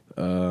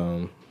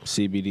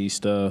 CBD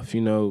stuff,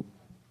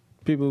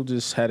 people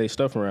just had their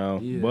stuff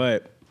around. Yeah.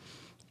 But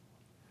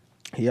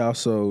he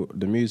also,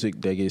 the music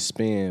that gets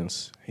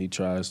spins, he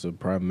tries to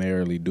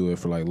primarily do it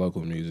for like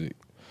local music.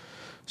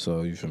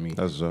 So you feel me?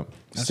 That's what's up.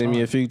 Send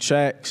me a few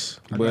tracks,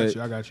 I but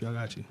got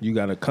you. you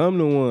gotta come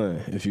to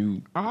one. If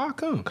you I'll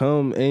come.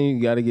 come and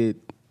you gotta get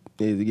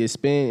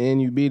spent and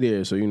you be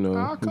there, so I'll you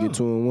come. get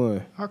 2 in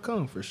 1. I'll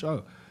come for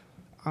sure.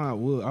 I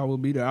will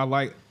be there. I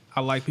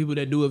like people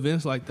that do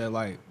events like that.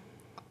 Like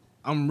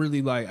I'm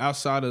really like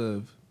outside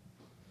of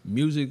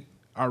music,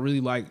 I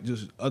really like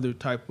just other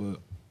type of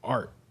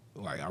art.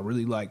 Like I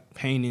really like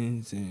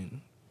paintings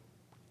and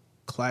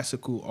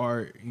classical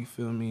art, you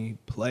feel me?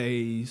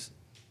 Plays,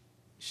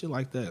 shit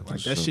like that.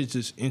 Like that shit's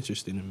just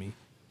interesting to me.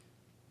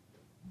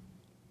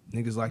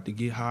 Niggas like to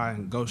get high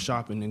and go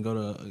shopping and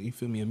go to, you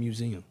feel me, a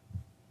museum.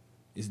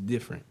 It's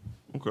different.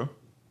 Okay.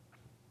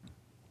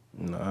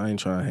 No, I ain't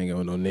trying to hang out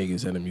with no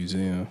niggas at a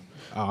museum.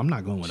 Oh, I'm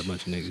not going with a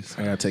bunch of niggas.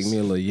 I gotta take me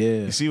a little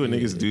You see what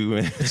niggas do,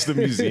 man? It's the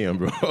museum,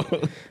 bro.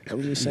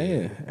 I'm just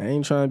saying. I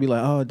ain't trying to be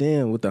like, oh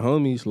damn, with the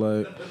homies,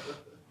 like,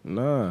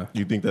 nah.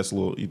 You think that's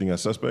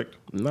suspect?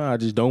 Nah, I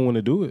just don't want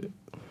to do it.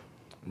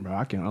 Bro,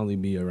 I can only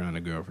be around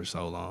a girl for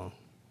so long.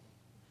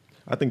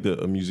 I think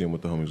a museum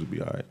with the homies would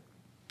be all right.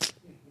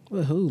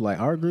 Well, who? Like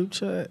our group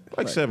chat?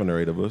 Like 7 or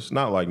 8 of us.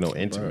 Not like no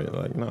intimate.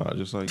 Like, nah,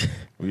 just like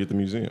we at the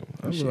museum.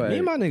 I'm Shit, like, me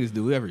and my niggas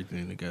do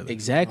everything together.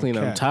 exactly, and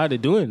I'm cap. tired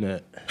of doing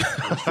that.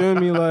 You feel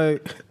me?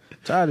 Like,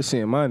 tired of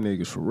seeing my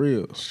niggas for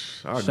real.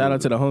 Shout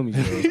out to the homies,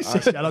 though.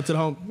 Shout out to the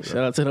home. Shout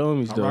out to the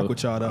homies, I though. rock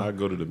with y'all though. I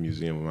go to the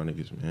museum with my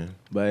niggas, man.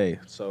 But hey,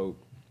 so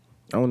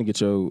I want to get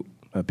your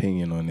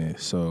opinion on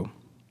this. So,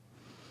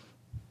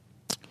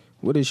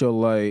 what is your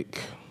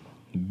like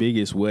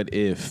biggest what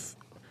if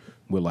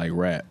with like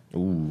rap?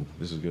 Ooh,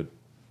 this is good.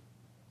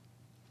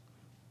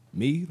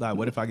 Me? Like,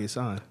 what if I get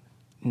signed?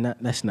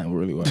 That's not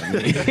really what I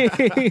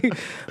mean.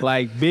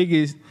 Like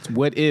biggest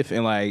what if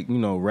in like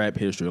rap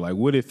history. Like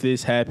what if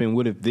this happened?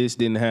 What if this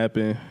didn't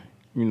happen?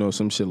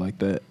 Some shit like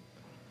that.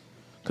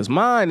 Cause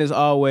mine is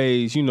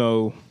always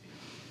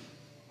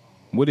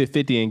What if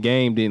 50 and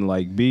Game didn't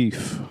like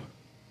beef?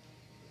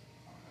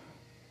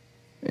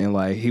 And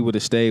like he would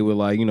have stayed with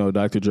like, you know,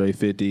 Dr. Dre,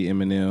 50,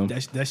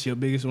 Eminem. That's your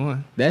biggest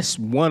one. That's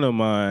one of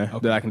mine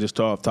that I can just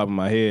talk off the top of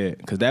my head.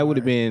 Because that would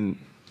have been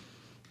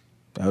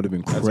That's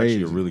crazy.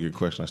 actually a really good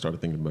question. I started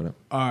thinking about it.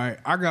 All right,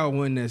 I got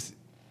one that's.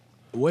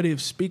 What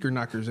if Speaker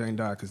Knockers ain't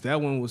died? Because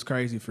that one was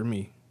crazy for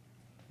me.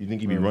 You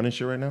think he be running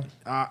shit right now?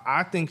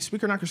 I think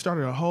Speaker Knockers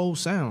started a whole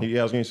sound. Yeah,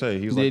 I was gonna say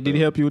he was. Did he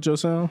help you with your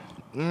sound?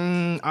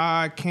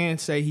 I can't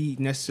say he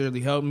necessarily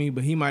helped me,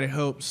 but he might have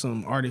helped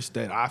some artists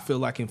that I feel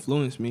like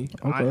influenced me.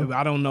 Okay.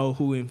 I don't know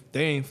who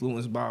they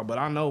influenced by, but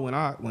I know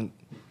when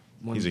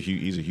He's a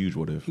huge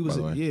what if. he was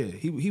by the way.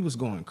 he was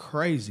going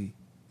crazy,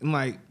 and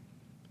like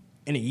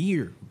in a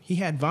year he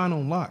had Vine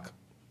on lock.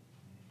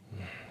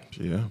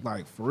 Yeah.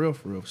 Like for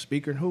real.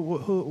 Speaker,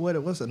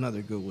 what's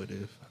another good what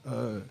if?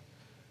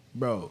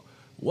 Bro,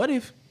 what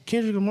if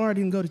Kendrick Lamar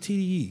didn't go to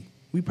TDE?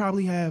 We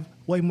probably have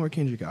way more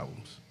Kendrick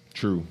albums.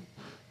 True.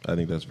 I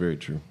think that's very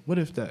true. What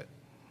if that?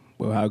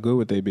 Well, how good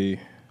would they be?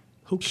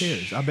 Who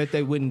cares? I bet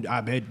they wouldn't.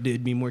 I bet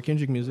there'd be more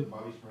Kendrick music.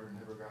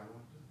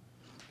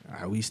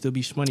 We still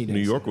be shmoney dancing.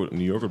 New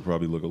York would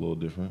probably look a little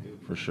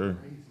different for sure.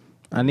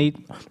 I can't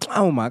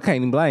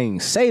even believe I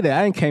ain't say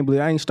that. I can't believe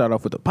I ain't start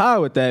off with the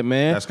power with that,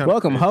 man. That's kinda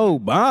Welcome crazy. ho,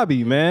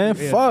 Bobby, man.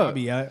 Yeah, Fuck.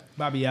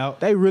 Bobby out.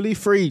 They really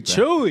freed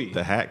Chewy.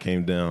 The hat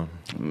came down.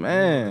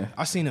 Man.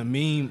 I seen a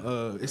meme.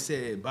 It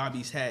said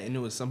Bobby's hat, and it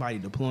was somebody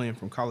deploying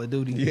from Call of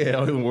Duty.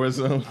 Yeah, in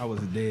Warzone. I was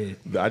dead.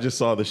 I just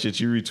saw the shit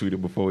you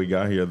retweeted before we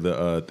got here.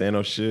 The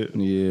Thanos shit.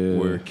 Yeah.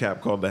 Where Cap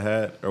called the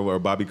hat, or where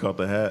Bobby called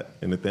the hat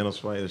in the Thanos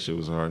fight. That shit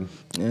was hard.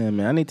 Yeah,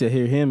 man. I need to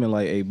hear him and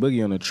like a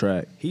Boogie on the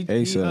track. He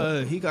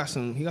got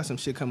some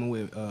shit coming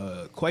with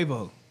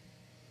Quavo.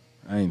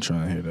 I ain't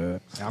trying to hear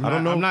that. I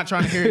don't know. I'm not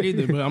trying to hear it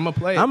either, but I'm gonna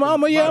play it. I'm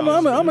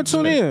gonna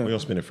tune We're in. gonna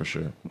spin it for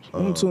sure.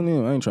 I'm gonna tune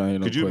in. I ain't trying to hear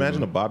no Could you Quavo.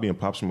 imagine a Bobby and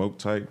Pop Smoke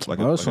type, like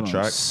a That's what I'm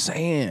track?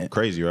 saying.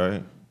 Crazy,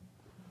 right?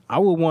 I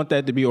would want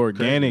that to be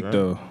organic right?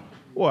 though.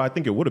 Well, I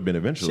think it would have been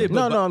eventually. Shit,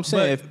 No, but- I'm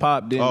saying but- if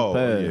Pop didn't Oh,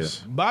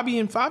 pass. Bobby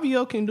and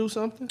Fabio can do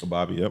something.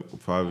 Bobby, yep,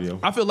 5 years.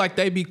 I feel like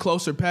they be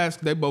closer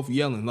past. They both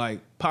yelling like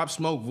Pop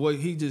Smoke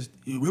voice. He just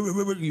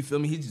you feel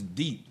me? He's just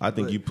deep. I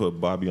think But you put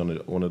Bobby on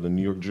one of the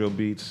New York drill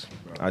beats.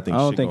 I think. I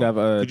don't shit think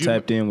gonna- I've Could you-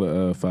 tapped in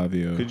with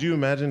Fabio. Could you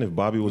imagine if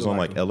Bobby was on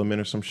like like Element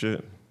or some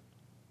shit,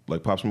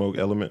 like Pop Smoke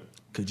Element?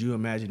 Could you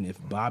imagine if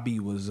Bobby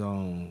was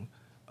on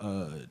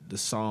the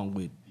song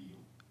with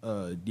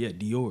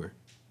Dior?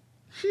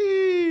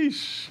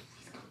 Sheesh.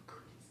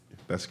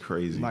 That's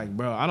crazy. Like,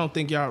 bro, I don't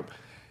think y'all.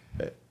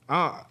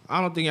 I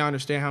don't think y'all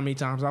understand how many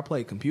times I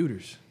played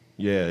computers.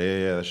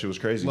 yeah. That shit was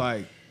crazy.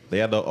 Like, they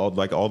had all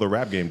the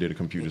rap game did a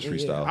computers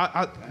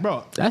freestyle.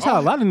 Bro, That's how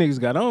a lot of niggas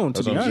got on,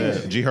 to That's be what I'm honest.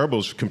 saying. G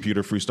Herbo's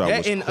computer freestyle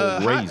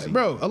was crazy.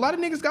 Bro, a lot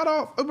of niggas got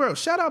off. Bro,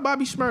 shout out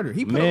Bobby Smurder.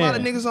 He put a lot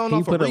of Man, niggas on he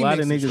off put of a lot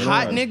of remixes. niggas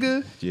Hot on.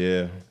 nigga,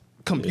 Yeah.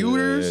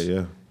 computers.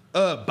 Yeah.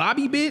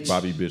 Bobby bitch.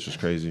 Bobby bitch was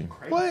crazy.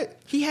 What?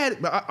 He had.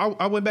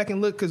 I went back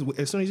and looked because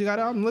as soon as he got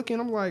out, I'm looking.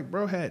 I'm like,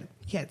 bro,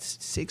 he had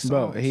 6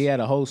 songs. Bro, he had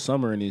a whole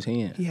summer in his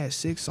hand. He had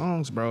 6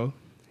 songs, bro.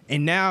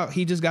 And now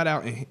he just got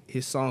out and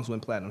his songs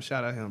went platinum.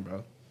 Shout out him,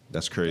 bro.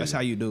 That's crazy. That's how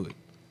you do it.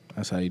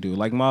 That's how you do it.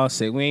 Like Miles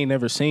said, we ain't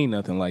never seen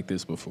nothing like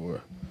this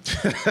before.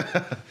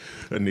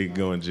 A nigga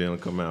go in jail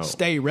and come out.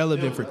 Stay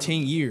relevant for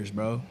 10 years,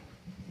 bro.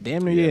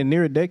 Damn near,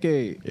 near a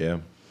decade. Yeah.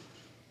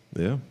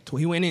 Yeah.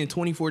 He went in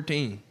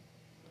 2014,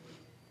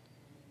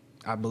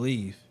 I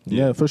believe.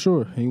 Yeah, for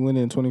sure. He went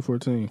in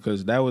 2014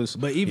 because that was.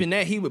 But even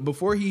that,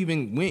 before he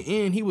even went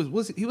in, he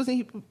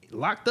wasn't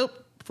locked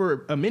up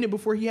for a minute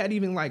before he had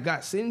even like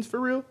got sentenced for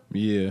real.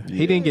 Yeah.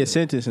 He didn't get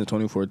sentenced in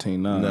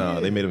 2014. Nah. No,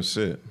 they made him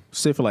sit.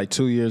 Sit for like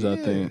 2 years, I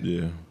think.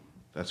 Yeah.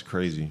 That's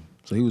crazy.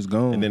 So he was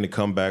gone. And then to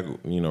come back,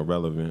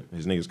 relevant.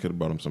 His niggas could have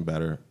brought him some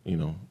better, some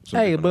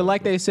hey, different but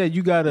like outfit. they said,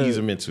 you gotta Ease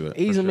him into it,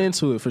 Ease for him sure.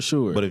 into it for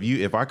sure. But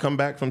if I come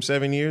back from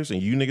 7 years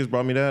and you niggas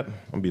brought me that, I'm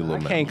gonna be a little I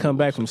mad. can't come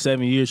back from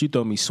 7 years. You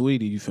throw me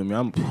sweetie. You feel me? I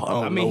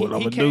don't know what I'm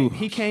gonna do.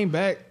 He came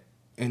back,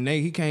 and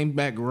he came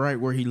back right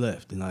where he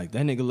left. And like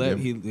that nigga left,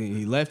 Yep.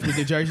 he left with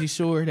the Jersey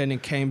Shore, then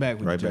came back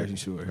with Right the back. Jersey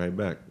Shore. Right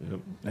back. Yep.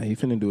 Hey, he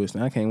finna do his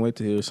thing. I can't wait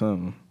to hear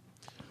something.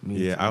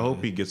 Yeah, I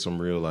hope he gets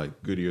some real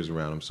like good ears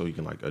around him so he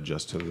can like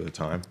adjust to the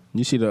time.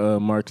 You see the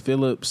Mark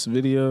Phillips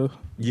video?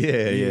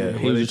 Yeah.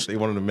 he Where was- they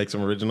wanted to make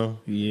some original.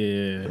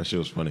 Yeah. That shit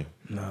was funny.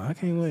 No, I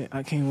can't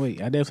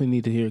wait. I definitely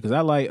need to hear it because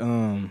I like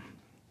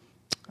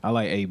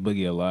A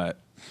Boogie a lot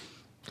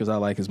because I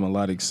like his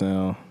melodic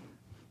sound.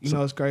 You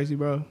know what's crazy,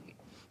 bro?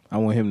 I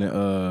want him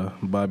to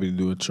Bobby to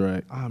do a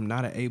track. I'm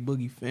not an A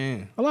Boogie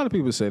fan, A lot of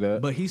people say that.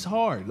 but he's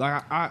hard.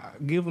 Like I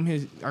give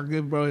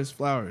bro his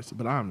flowers,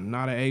 but I'm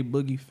not an A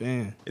Boogie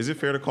fan. Is it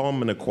fair to call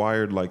him an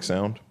acquired like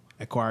sound?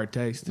 Acquired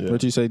taste. Yeah.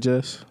 What you say,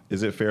 Jess?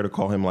 Is it fair to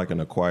call him like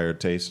an acquired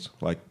taste,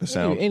 like the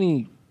sound?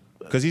 Any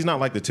Because he's not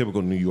like the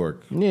typical New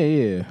York.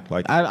 yeah.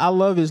 Like- I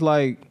love his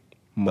like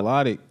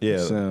melodic Yeah,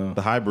 sound.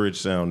 the high bridge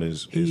sound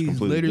is He's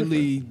completely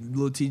literally different.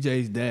 Lil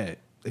TJ's dad.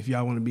 If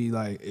y'all want to be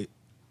like,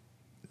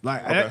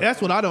 Okay.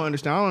 that's what I don't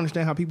understand. I don't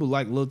understand how people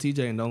like Lil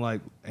TJ and don't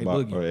like A Or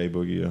Boogie. A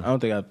Boogie, I yeah. don't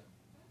think I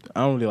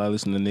I don't really like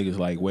listening to niggas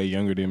like way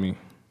younger than me.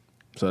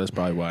 So that's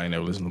probably why I ain't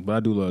never listened to. But I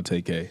do love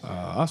TK.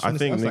 I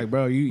think Nick- like,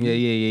 bro, you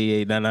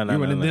Yeah. Nah. You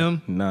one of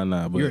them?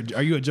 Nah. But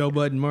are you a Joe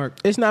Budden, Mark?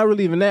 it's not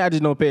really even that. I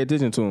just don't pay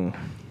attention to him.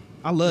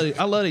 I love it.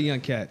 I love the young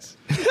cats.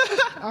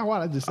 I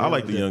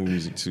like the young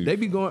music too. They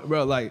be going,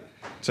 bro. Like,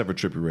 Except for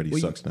Trippie Redd, he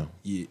sucks now.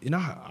 yeah, and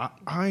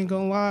I ain't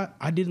gonna lie.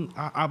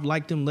 I've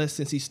liked him less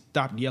since he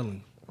stopped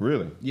yelling.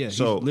 Really? Yeah,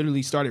 So he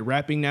literally started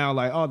rapping now.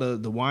 Like, all the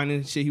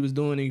whining shit he was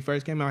doing when he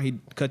first came out, he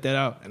cut that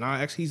out.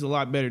 And he's a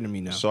lot better than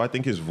me now. So I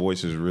think his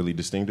voice is really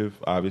distinctive.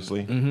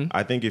 Obviously,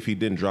 I think if he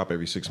didn't drop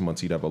every 6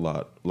 months, he'd have a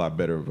lot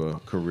better of a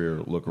career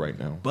look right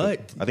now.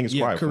 But I think it's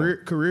yeah, quiet. for him.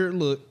 career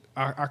look,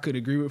 I could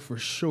agree with for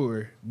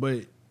sure.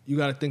 But you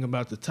got to think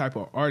about the type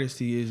of artist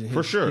he is. And For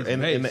his- sure, his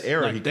and base. in the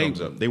era Like, he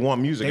comes up, they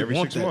want music they every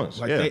want 6 that. months.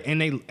 Like Yeah,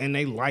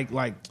 they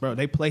like bro,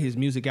 they play his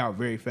music out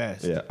very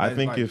fast. Yeah, I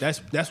think if-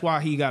 that's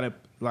why he got to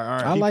like, all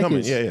right. I like coming,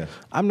 his, yeah.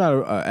 I'm not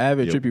an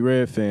avid Yep. Trippie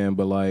Redd fan,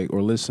 but like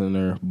or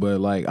listener, but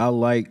like I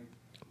like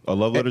A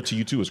Love Letter to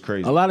You Too is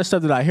crazy. a lot of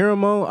stuff that I hear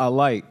him on. I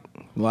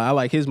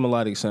like his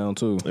melodic sound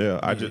too. Yeah,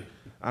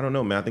 I don't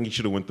know, man. I think he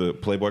should have went the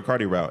Playboy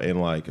Cardi route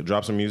and like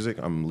drop some music.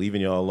 I'm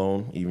leaving y'all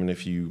alone, even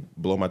if you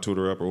blow my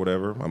Twitter up or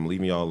whatever. I'm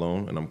leaving y'all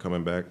alone, and I'm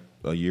coming back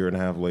a year and a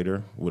half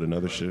later with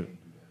another shit.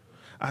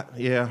 I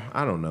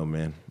don't know,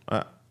 man.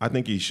 I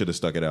think he should have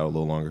stuck it out a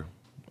little longer,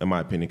 in my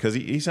opinion, because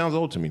he sounds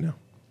old to me now.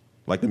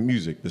 Like the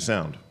music, the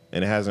sound,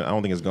 and it hasn't. I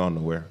don't think it's gone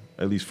nowhere,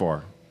 at least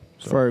far.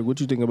 Ferg, what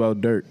you think about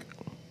Dirk?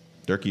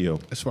 Dirkie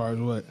Hill. As far as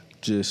what?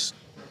 Just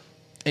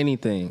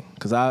anything,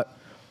 cause I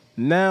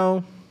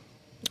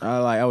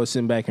was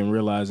sitting back and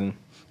realizing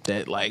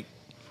that like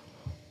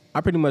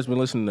I pretty much been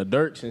listening to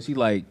Dirk since he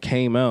like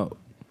came out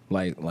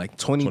like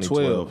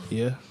 2012.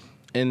 Yeah.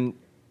 And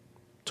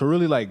to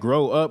really like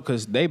grow up,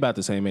 cause they about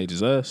the same age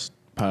as us,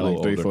 probably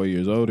like 3-4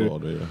 years older.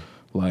 Yeah.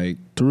 Like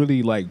to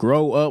really like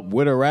grow up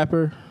with a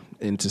rapper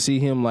and to see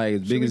him like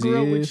as big as he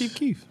grew up with is. Chief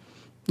Keef.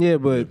 Yeah,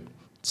 but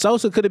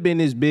Sosa could have been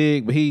this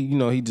big, but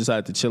he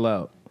decided to chill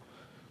out.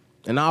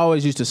 And I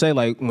always used to say,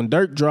 like, when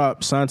Dirk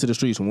dropped Sign to the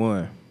Streets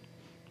 1,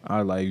 I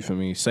was like, you feel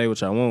me, say what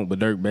y'all want, but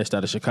Dirk best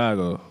out of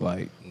Chicago.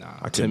 Like,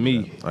 I to couldn't me.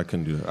 do that. I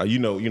couldn't do that. You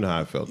know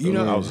how I felt. Though. You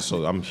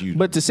know- I'm huge.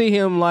 But to see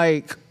him,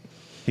 like,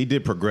 he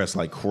did progress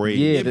like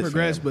crazy. Yeah, It that's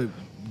progressed, but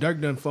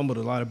Dirk done fumbled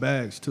a lot of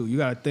bags too. You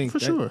got to think For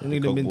sure. That nigga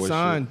Coke done been boy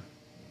signed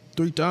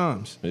 3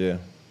 times. Yeah.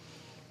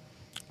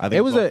 I think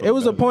it was it's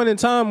all a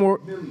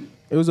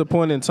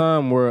point in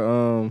time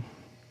where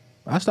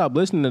I stopped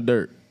listening to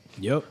Dirk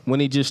Yep. when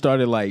he just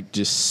started like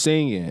just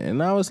singing,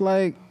 and I was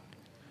like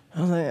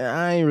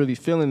I ain't really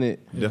feeling it.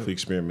 Definitely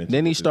experimenting.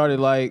 Then he with it. started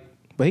like,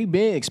 but he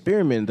been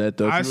experimenting that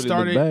though. If you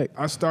really look back.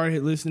 I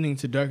started listening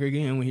to Dirk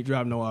again when he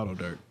dropped No Auto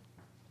Dirk.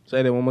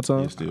 Say that one more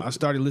time. Yes, dude. I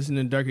started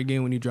listening to Dirk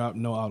again when he dropped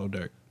No Auto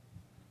Dirk.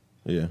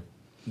 Yeah.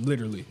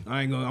 Literally,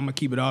 I'm gonna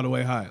keep it all the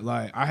way high.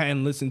 Like, I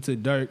hadn't listened to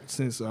Dirk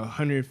since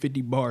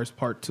 150 Bars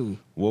Part 2.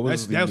 What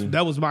was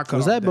that was my cutoff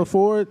Was that day.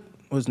 before?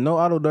 Was No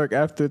Auto Dirk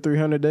after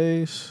 300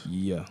 Days?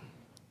 Yeah.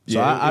 So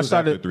Yeah, it I was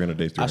started after 300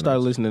 days. I started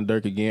listening to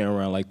Dirk again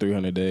around like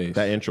 300 Days.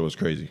 That intro is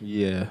crazy.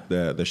 Yeah.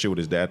 The shit with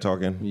his dad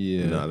talking.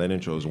 Yeah. Nah, that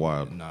intro is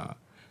wild. Nah,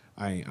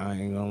 I ain't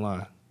gonna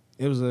lie.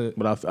 It was a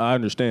But I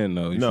understand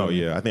though. you No, feel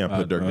me? yeah, I think I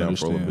put Dirk down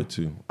for a little understand. bit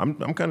too.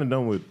 I'm kind of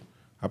done with.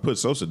 I put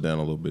Sosa down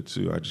a little bit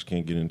too. I just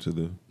can't get into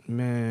the.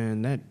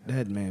 man.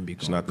 That man be.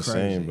 It's not the crazy.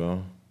 same,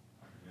 bro.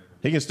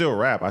 He can still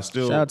rap. I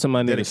still. Shout out to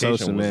my nigga Dedication Sosa,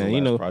 was the man. You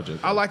last know- project.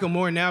 I like him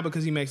more now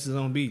because he makes his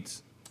own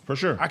beats. for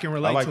sure. I can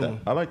relate like to that. him.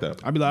 I like that.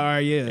 I'd be like, all right,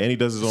 yeah. And he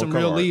does his own some cover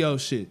real art. Leo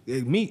shit.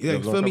 Me, does his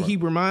own feel me? cover He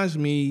art. reminds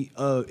me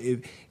of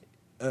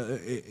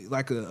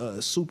like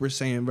a Super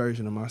Saiyan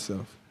version of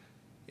myself.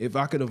 If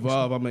I could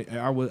evolve, I wouldn't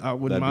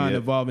That'd be mind it.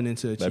 evolving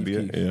into a That'd Chief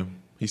be Keef. it. Yeah.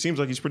 He seems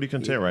like he's pretty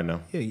content right now.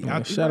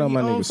 Yeah, shout out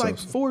my he nigga owns like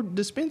Sosa. 4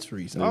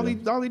 dispensaries. All he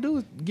do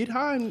is get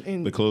high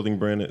and The clothing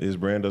brand, his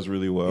brand does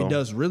really well. it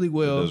does really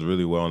well. It does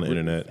really well on the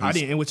internet. I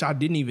He's- which I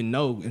didn't even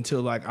know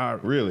until like I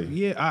Really?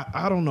 Yeah,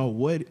 I don't know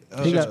what.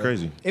 It's just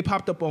crazy. It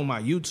popped up on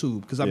my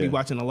YouTube because I be Yeah.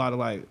 watching a lot of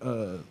like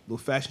little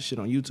fashion shit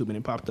on YouTube, and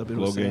it popped up. It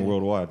was Glow Gang saying,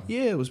 Worldwide.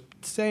 Yeah, it was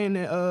saying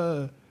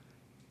that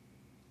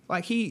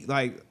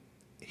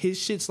his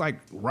shit's like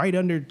right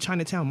under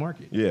Chinatown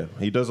Market. Yeah,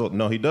 he does.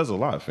 He does a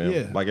lot, fam.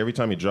 Yeah. Like every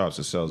time he drops,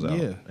 it sells out.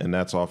 Yeah. And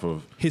that's off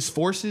of His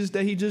Forces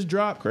that he just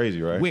dropped,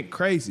 Crazy, right? Went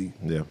crazy.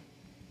 yeah.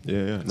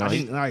 No, I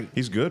didn't, like-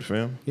 he's good,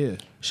 fam. Yeah,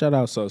 Shout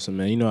out Sosa,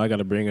 man. You know I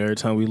gotta bring her every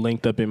time we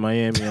linked up in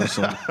Miami on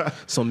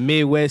some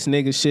Midwest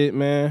nigga shit,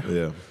 man.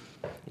 Yeah.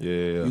 Yeah.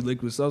 you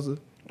linked with Sosa.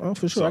 Oh,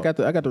 for sure. So-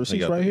 I got the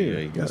receipts right here. Yeah,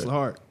 you got That's it.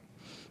 hard.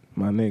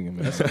 My nigga, man.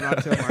 That's what I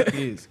tell my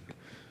kids.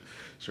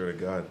 Swear to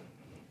God.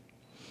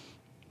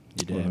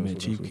 Your dad, man,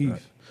 Chief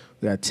Keef.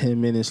 We got 10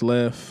 minutes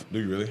left. Do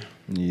you really?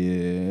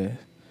 Yeah.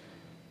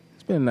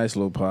 It's been a nice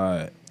little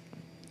pod.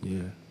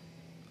 Yeah,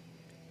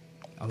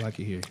 I like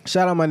it here.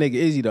 Shout out my nigga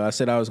Izzy though. I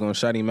said I was gonna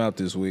shout him out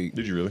this week.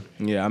 Did you really?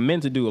 Yeah, I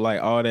meant to do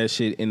like all that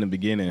shit in the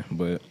beginning,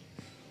 but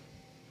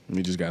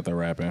we just got the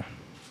rapping.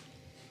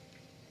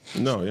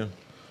 No, yeah.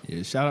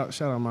 Yeah, shout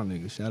out my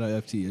nigga. Shout out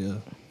FTL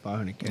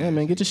 500K. Yeah,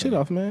 man, get your shit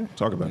off, man.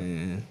 Talk about it.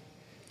 Man,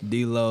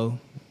 D-Lo,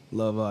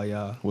 love all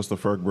y'all. What's the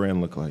Ferg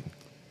brand look like?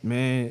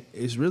 Man,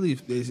 it's really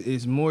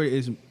it's more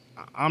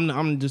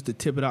I'm just the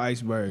tip of the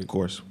iceberg. Of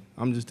course.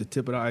 I'm just the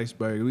tip of the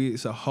iceberg.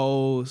 It's a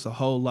whole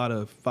lot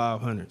of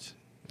 500s.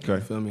 Okay. You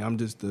feel me? I'm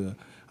just the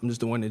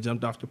one that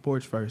jumped off the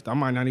porch first. I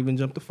might not even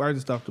jump the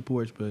furthest off the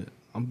porch, but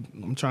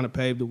I'm trying to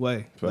pave the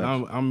way. But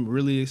I'm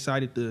really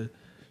excited to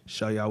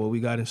show y'all what we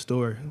got in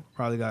store.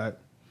 Probably got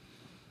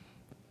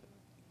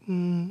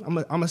I'm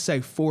gonna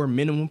say 4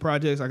 minimum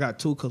projects. I got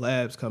 2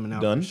 collabs coming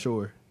out Done? for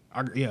sure.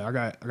 I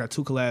got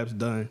 2 collabs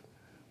done.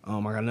 I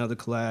got another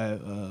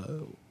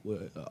collab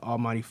with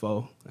Almighty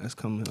Foe that's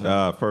coming.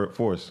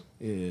 Force.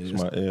 Yeah,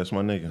 It's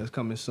my nigga. that's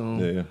coming soon.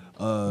 Yeah.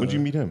 When'd you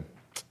meet him?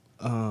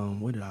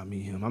 Where did I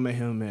meet him? I met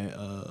him at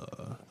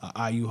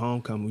IU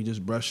homecoming. We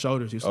just brushed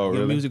shoulders. He was like, Oh, your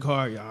really? music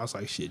hard. Yeah, I was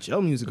like, shit,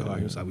 your music hard.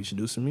 He was like, we should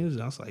do some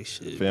music. I was like,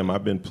 shit. Fam,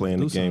 I've been playing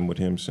the Do game something. with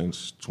him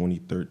since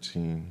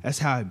 2013. That's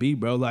how it be,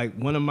 bro. Like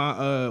one of my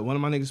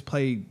niggas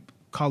played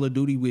Call of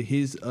Duty with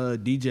his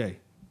DJ.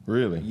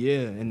 Really? Yeah,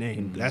 and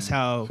then that's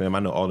how. Fam, I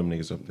know all them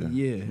niggas up there.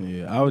 Yeah.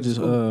 Yeah, I was just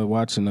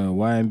watching a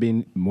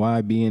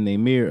YBN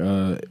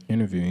Amir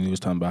interview, and he was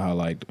talking about how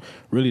like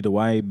really the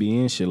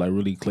YBN shit like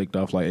really clicked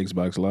off like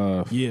Xbox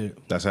Live. Yeah.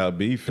 That's how it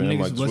be, Them fam. niggas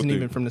Like, wasn't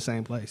even from the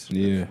same place.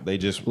 Yeah, They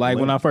just like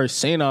when I linked. first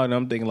seen all of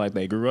them, I'm thinking like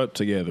they grew up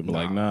together, but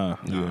like nah.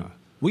 Nah.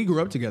 We grew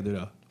up together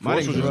though. My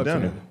Force niggas was grew just up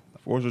down together.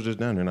 there. Force was just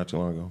down there not too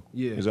long ago.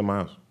 Yeah. He's at my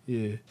house.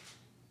 Yeah.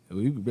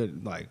 We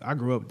like I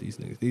grew up with these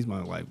niggas. These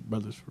my like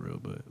brothers for real,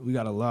 but we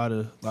got a lot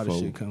of Foe.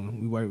 shit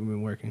coming. We've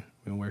been working.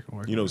 You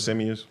know who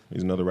Semi is?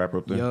 He's another rapper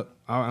up there. Yep.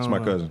 It's my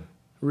cousin.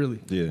 Really?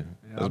 Yeah.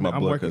 That's I'm, my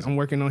I'm blood working. cousin. I'm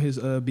working on his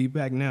Be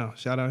Back Now.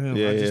 Shout out him.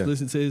 Yeah, I just yeah.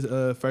 listened to his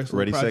first little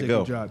Ready, project set, go.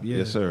 he dropped. Yeah,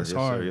 Yes, sir. It's Yes,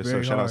 hard. sir. Yes,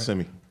 Very sir. Shout out hard.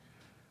 Semi.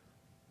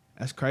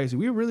 That's crazy.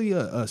 We're really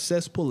a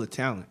cesspool of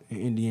talent in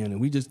Indiana.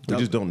 We just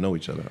don't know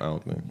each other, I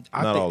don't think.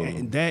 I Not think, all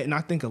of them. and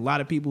I think a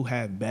lot of people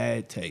have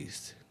bad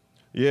taste.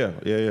 Yeah.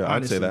 I'd say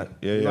Honestly. that.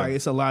 Yeah. Like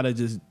it's a lot of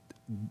just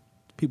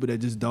people that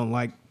just don't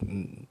like.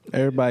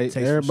 Everybody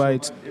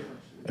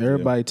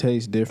Taste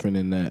tastes different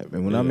in that,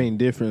 and when I Yeah. mean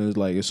different, it's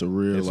like it's a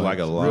real It's like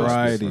a lot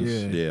variety. of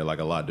difference. Yeah. Yeah, like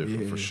a lot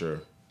different Yeah. for sure.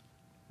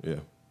 Yeah.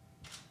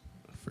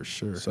 For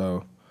sure.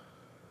 So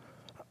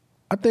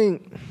I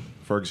think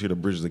Ferg's here to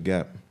bridge the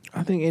gap.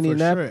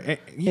 Indianapolis, sure.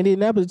 And-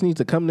 Indianapolis needs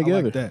to come I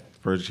together. like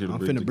that. Ferg's here to I'm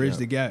bridge finna bridge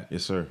the gap.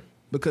 Yes, sir.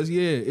 Because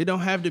it don't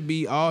have to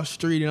be all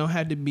street. It don't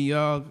have to be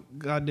all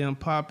goddamn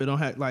pop. It don't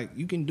have like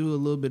you can do a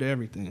little bit of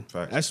everything.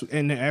 Facts.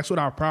 That's what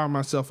I pride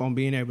myself on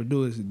being able to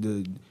do is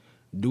to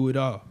do it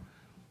all.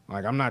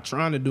 Like I'm not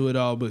trying to do it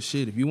all, but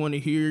shit, if you want to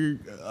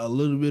hear a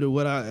little bit of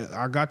what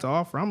I got to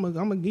offer, I'm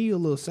gonna give you a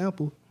little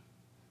sample.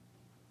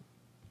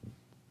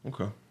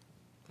 Okay.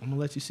 I'm gonna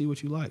let you see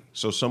what you like.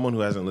 So someone who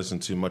hasn't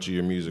listened to much of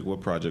your music,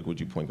 what project would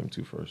you point them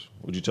to first?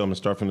 Would you tell them to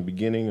start from the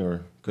beginning,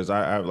 or because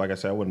I like I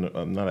said,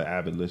 I'm not an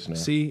avid listener.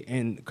 See,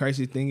 and the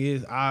crazy thing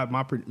is,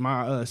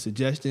 my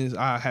suggestions,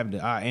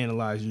 I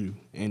analyze you,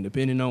 and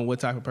depending on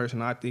what type of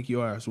person I think you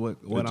are, is what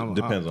I'm.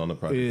 Depends on the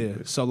project.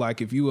 Yeah. So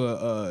like, if you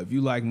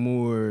like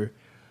more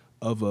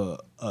of a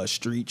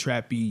street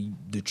trappy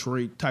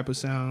Detroit type of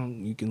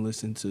sound, you can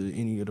listen to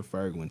any of the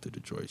Ferg went to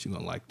Detroit. You're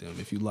gonna like them.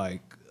 If you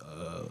like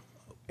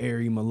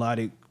airy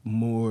melodic,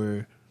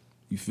 more,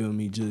 you feel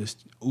me,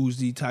 just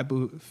Uzi type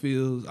of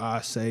feels,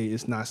 I say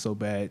it's not so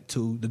bad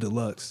too. The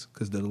deluxe,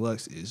 because the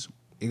deluxe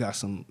it got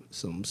some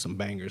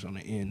bangers on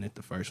the end that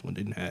the first one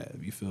didn't have.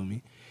 You feel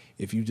me?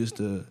 If you just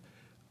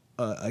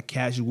a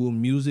casual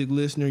music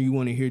listener, you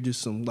want to hear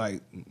just some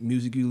like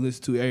music you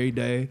listen to every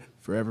day,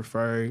 Forever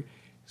Ferg.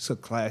 It's a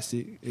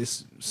classic.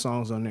 It's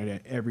songs on there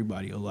that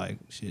everybody will like.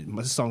 Shit,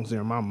 my songs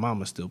there my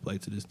mama still play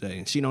to this day,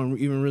 and she don't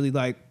even really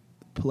like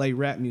play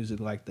rap music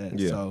like that.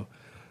 Yeah. So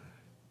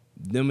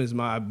them is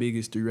my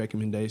biggest 3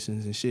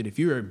 recommendations and shit. If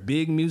you're a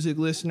big music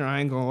listener, I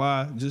ain't gonna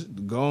lie, just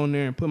go on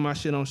there and put my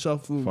shit on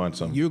shuffle. Find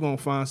something. You're gonna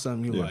find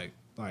something you Yeah. like.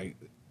 Like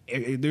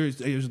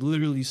there's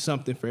literally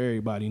something for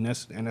everybody, and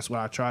that's what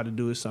I try to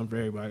do. Is something for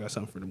everybody. I got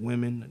something for the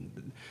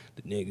women,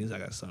 the niggas. I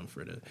got something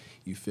for the,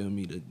 you feel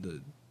me,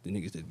 the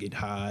niggas that get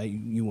high.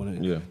 You want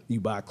to, Yeah. you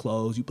buy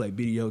clothes, you play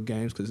video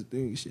games, because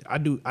I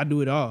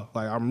do it all.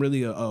 Like I'm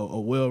really a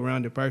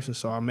well-rounded person,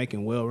 so I'm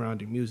making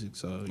well-rounded music.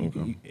 So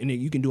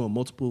you can do a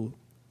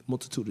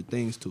multitude of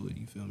things to it.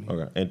 You feel me?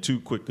 Okay. And 2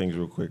 quick things,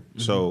 real quick.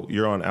 So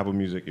you're on Apple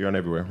Music. You're on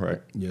everywhere,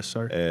 right? Yes,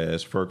 sir.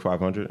 As Ferg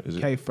 500, is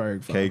it? K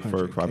Ferg 500. K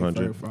Ferg 500.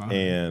 K Ferg 500.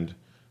 And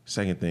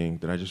second thing,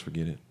 did I just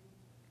forget it?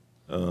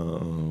 I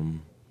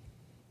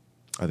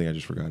think I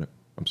just forgot it.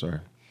 I'm sorry.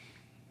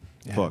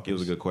 Fuck, it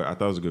was a good question. I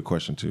thought it was a good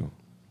question too.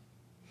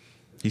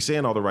 He's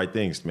saying all the right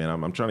things, man.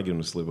 I'm trying to get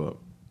him to slip up.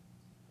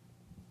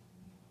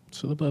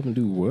 Slip up and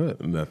do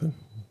what? Nothing.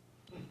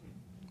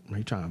 Are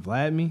you trying to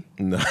Vlad me?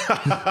 No.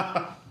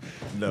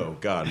 No,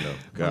 God, no.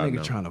 That God, nigga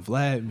no. trying to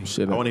Vlad me.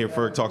 Shit, I want to hear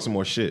Ferg talk some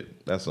more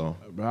shit. That's all.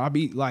 Bro, I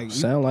be like,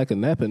 sound like a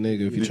Napa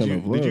nigga if you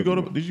trying to vlog.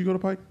 Did you go to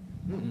Pike?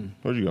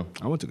 Where'd you go?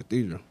 I went to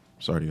Cathedral.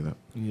 Sorry to hear that.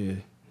 Yeah.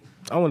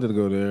 I wanted to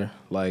go there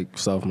like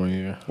sophomore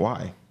year.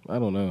 Why? I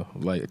don't know.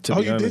 Like to Oh,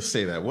 be you honest, did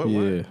say that. What?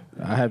 Yeah,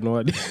 I have no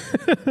idea.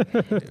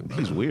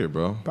 He's weird,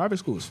 bro. Private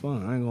school is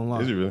fun. I ain't gonna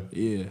lie. Is it really?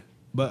 Yeah,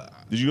 but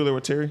Did you go there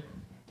with Terry?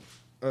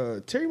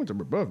 Terry went to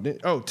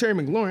Brebeuf. Terry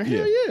McLaurin.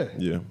 Hell yeah.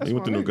 Yeah. That's He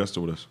went to my New nigga.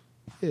 Augusta with us.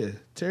 Yeah,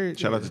 Terry.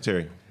 Shout out to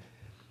Terry.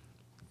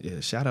 Yeah,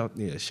 shout out.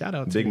 Yeah, shout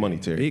out. Big money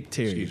Terry. Big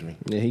Terry. Excuse me.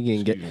 Yeah, he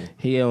getting Excuse me.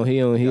 he on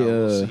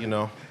So, you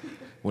know,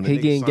 when the he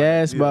nigga getting signed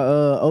gassed the by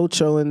deal-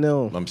 Ocho and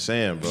them. I'm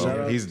saying, Shout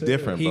bro. out He's to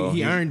different, He, bro.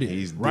 he earned it.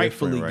 He's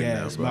rightfully different right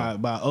gassed now, bro.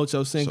 by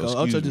Ocho Cinco. So,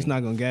 Ocho excuse just me.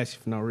 not gonna gas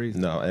you for no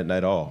reason. No,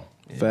 at all.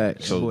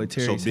 Facts. So, boy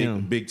Terry's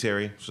him. big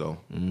Terry. So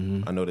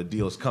I know the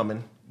deal's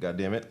coming. God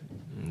damn it.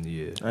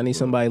 Yeah. I need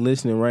somebody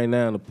listening right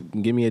now to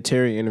give me a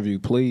Terry interview,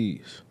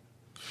 please.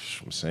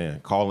 I'm saying,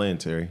 call in,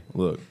 Terry.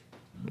 Look.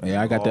 Hey,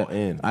 I got Call the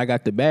in. I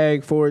got the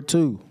bag for it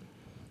too,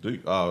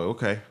 Oh,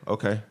 okay.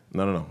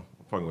 No. I'm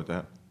fucking with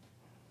that.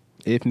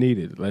 if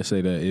needed. Let's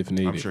say that if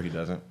needed. I'm sure he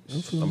doesn't.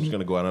 I'm just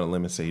gonna go out on a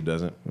limb and say he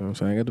doesn't. You know what I'm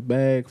saying? I got the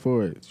bag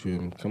for it.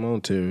 Feel me? Come on,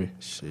 Terry.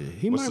 Shit.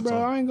 He What's might, the bro.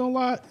 time? I ain't gonna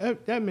lie.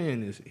 That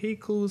man he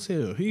cool as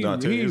hell. Nah,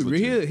 Terry is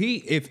legit. He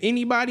if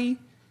anybody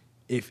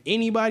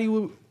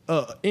would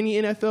any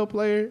NFL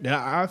player that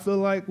I feel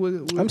like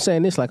would I'm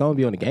saying this like I want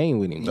to be on the game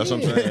with him. That's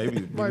what I'm saying.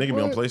 Like, Nigga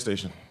be on what?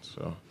 PlayStation.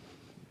 So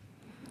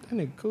that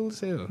nigga cool as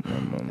hell.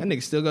 That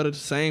nigga still go to the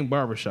same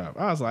barbershop.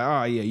 I was like,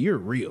 oh yeah, you're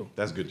real.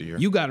 that's good to hear.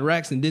 You got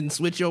racks and didn't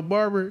switch your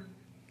barber.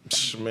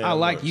 Man, I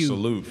like look, you.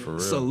 Salute for real.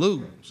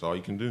 Salute. That's all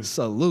you can do.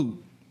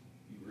 Salute.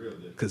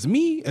 Cause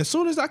me, as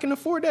soon as I can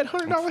afford that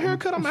 $100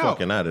 haircut, I'm out.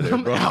 Fucking out of there,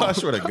 bro. I'm out. I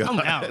swear to God. I'm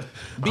out.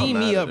 Beam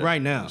I'm me outta up there.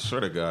 right now. I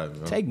swear to God,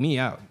 bro. Take me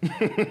out.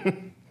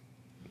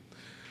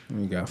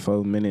 We got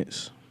 4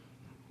 minutes.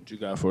 What you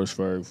got for us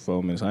for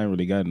 4 minutes? I ain't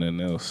really got nothing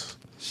else.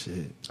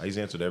 Shit. He's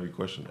answered every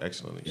question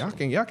excellently. Y'all so.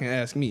 can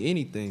ask me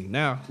anything.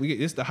 Now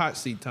it's the hot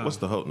seat time. What's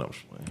the hope? No, I'm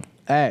just playing.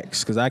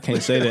 Axe, cause I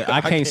can't say that.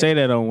 I can't say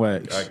that on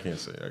wax. I can't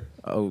say.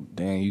 Oh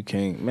dang, you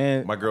can't,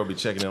 man. My girl be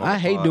checking in on I the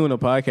hate pod. doing a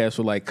podcast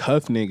with like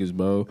cuff niggas,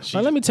 bro.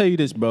 Now, let me tell you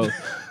this, bro.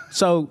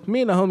 So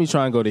me and the homie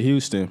trying to go to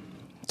Houston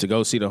to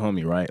go see the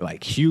homie, right?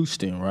 Like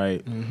Houston,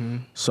 right? Mm-hmm.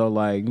 So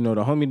like, you know,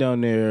 the homie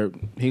down there,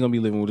 he gonna be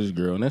living with his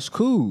girl, and that's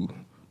cool.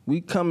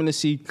 We coming to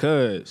see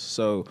cuz.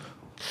 So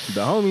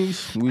the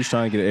homies, we was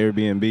trying to get an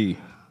Airbnb.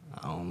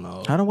 I don't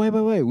know. I don't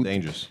wait.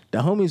 Dangerous. The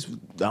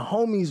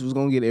homies was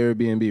gonna get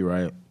Airbnb,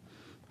 right?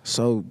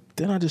 So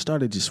then I just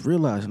started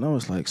realizing, I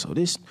was like, so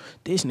this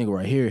nigga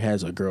right here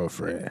has a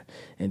girlfriend,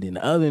 and then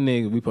the other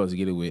nigga we supposed to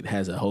get it with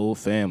has a whole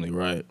family,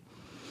 right?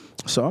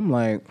 So I'm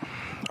like,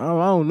 I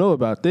don't know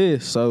about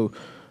this. So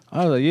I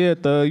was like, yeah,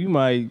 thug, you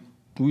might.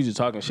 We was just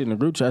talking shit in the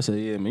group chat. I said,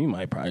 yeah, man, you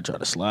might probably try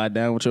to slide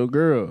down with your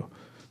girl.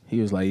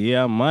 He was like,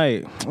 yeah, I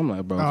might. I'm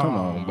like, bro, come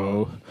on,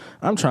 bro.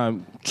 I'm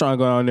trying to go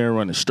down there and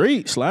run the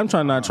streets. Like,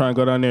 I'm not trying to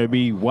go down there and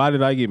be, why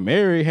did I get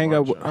married? Hang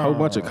out with a whole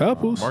bunch of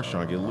couples. Mark's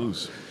trying to get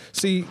loose.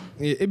 See,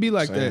 it be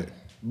like Same. that.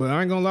 But I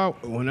ain't gonna lie.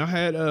 When I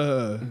had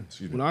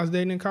Excuse me. when I was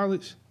dating in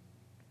college,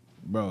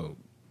 bro,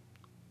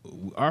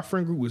 our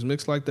friend group was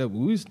mixed like that. But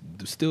we was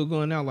still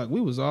going out like we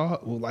was all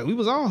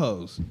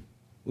hoes.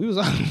 We was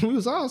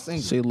all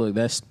single. See, look,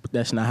 that's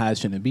not how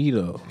it's gonna be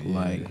though.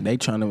 Like they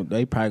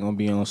probably gonna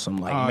be on some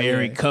like Oh,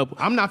 married yeah. couple.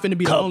 I'm not finna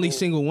be the couple. only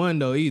single one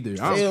though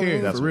either. I Feel don't care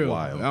me? That's for real.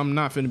 wild. I'm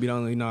not finna be the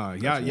only. Nah,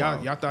 wild.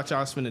 y'all thought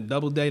y'all was finna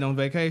double date on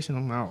vacation.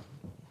 I'm out.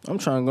 I'm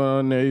trying to go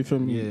down there. You feel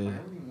me? Yeah.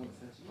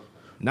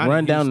 Not Run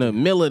in down the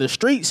Houston. middle of the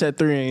streets at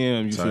 3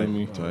 a.m. You feel Tight.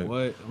 me? Tight.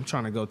 What? I'm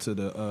trying to go to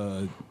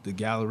the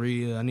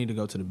Galleria. I need to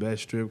go to the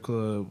best strip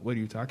club. What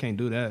do you? I can't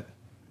do that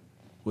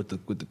with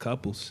the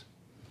couples.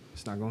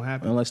 It's not gonna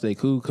happen. Unless they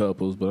cool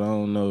couples, but I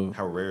don't know.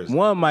 How rare is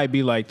One might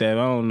be like that.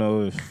 I don't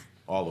know if.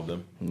 all of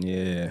them?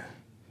 Yeah,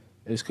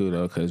 it's cool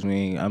though, cause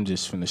I'm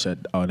just finna shut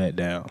all that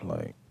down.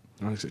 Like,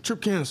 I said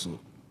trip canceled.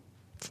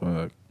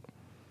 fuck.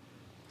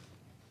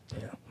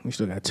 Yeah, we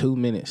still got 2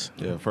 minutes.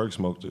 Yeah, Ferg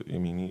smoked it. I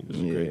mean, it was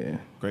a Yeah.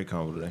 great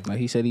convo today. Like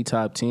he said, he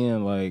top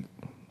 10. Like,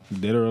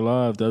 dead or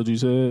alive? That's what you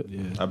said.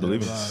 Yeah, I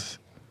believe they're it. alive.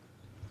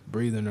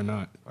 Breathing or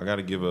not. I got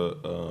to give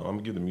I'm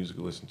gonna give the music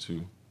a listen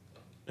too,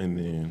 and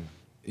then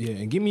Yeah,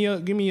 and give me a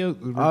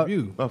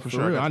review. oh, for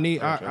sure. Real. I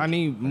got you. I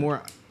need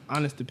more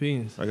honest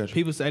opinions. I got you.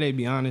 People say they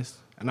be honest,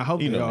 and I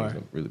hope you they know, are. niggas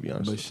gonna really be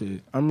honest. But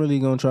shit, I'm really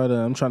gonna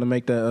I'm trying to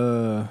make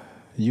that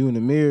you in the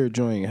mirror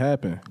joint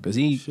happen. Cause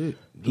Shit,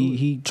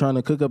 he trying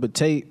to cook up a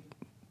tape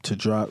to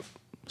drop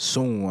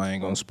soon. I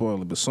ain't gonna spoil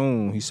it, but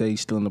soon. He say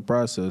he's still in the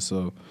process,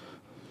 so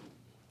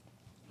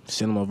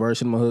send him a verse,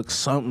 send him a hook,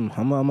 something.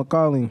 I'm gonna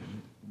call him.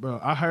 bro,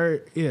 I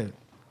heard. Yeah,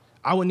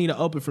 I would need an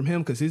open from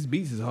him because his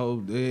beats is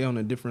they on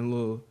a different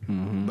little.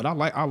 But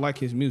I like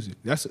his music.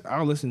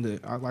 I listen to.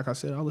 Like I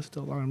said, I listen to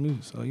a lot of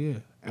music. So yeah,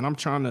 and I'm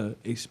trying to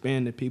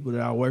expand the people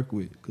that I work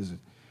with because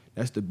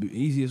that's the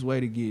easiest way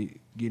to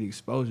get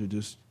exposure.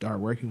 Just start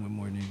working with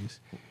more niggas.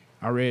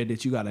 I read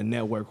that you got to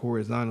network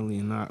horizontally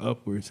and not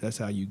upwards. That's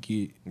how you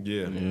get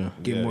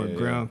more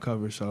ground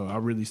cover. So I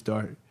really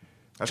start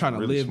trying to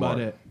really live smart.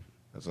 by that.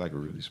 That's like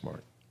really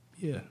smart.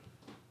 Yeah,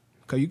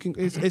 cause you can.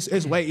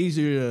 It's way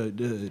easier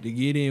to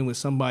get in with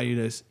somebody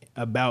that's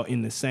about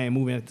in the same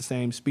moving at the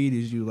same speed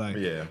as you. Like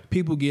Yeah.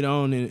 people get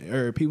on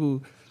or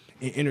people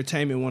in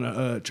entertainment want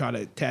to try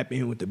to tap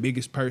in with the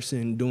biggest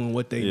person doing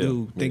what they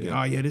do, thinking,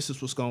 oh yeah, this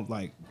is what's going to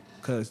like,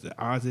 because the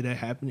odds of that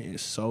happening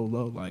is so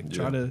low. Like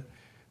try to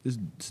just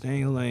stay in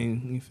your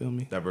lane. You feel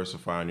me?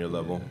 Diversify on your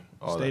level.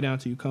 Stay down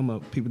till you come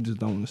up. People just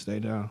don't want to stay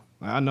down.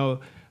 Like, I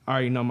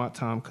already know my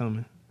time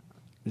coming.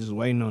 I'm just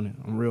waiting on it.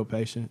 I'm real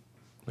patient.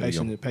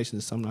 Patience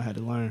is something I had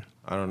to learn.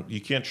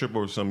 You can't trip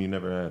over something you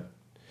never had.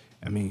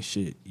 I mean,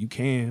 shit, you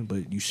can,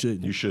 but you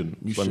shouldn't. You shouldn't.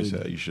 Let me say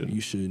that. You shouldn't.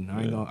 You shouldn't.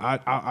 I ain't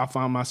gonna. I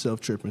find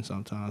myself tripping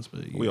sometimes,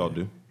 but we all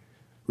do.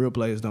 Real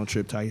players don't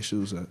trip. Tie your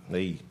shoes up.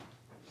 Hey,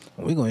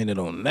 we gonna end it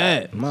on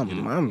that.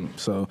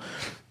 So,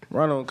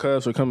 right on,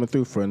 Cubs, for coming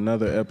through for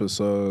another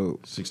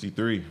episode.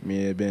 63. Yeah,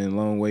 it been a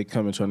long way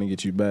coming, trying to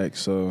get you back.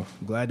 So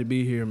glad to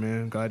be here,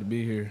 man. Glad to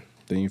be here.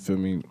 Then you feel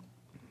me.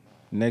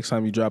 Next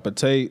time you drop a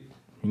tape,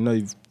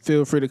 you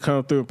feel free to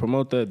come through and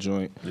promote that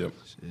joint. Yep.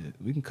 Shit,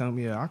 we can come.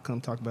 Yeah, I'll come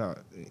talk about.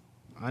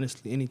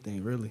 Honestly,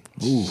 anything, really.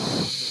 Ooh.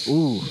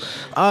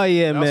 Oh,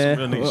 yeah,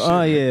 man.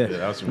 Oh,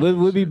 yeah.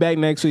 We'll be back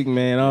next week,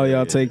 man.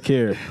 Y'all take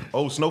care.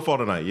 Oh, Snowfall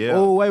tonight, yeah.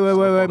 Oh, wait.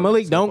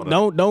 Malik,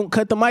 don't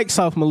cut the mics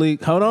off,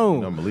 Malik. Hold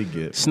on. No, Malik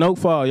get.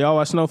 Snowfall. Y'all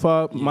watch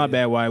Snowfall? Yeah. My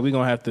bad, why?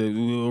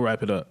 We'll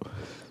wrap it up.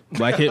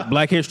 Black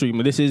History.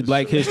 This is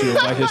Black History and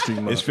Black History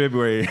Month. It's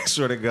February.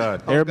 Swear to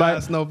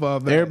God.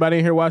 Snowfall. Everybody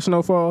in here watch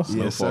Snowfall?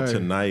 Snowfall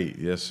tonight.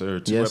 Yes, sir.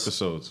 2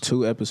 episodes.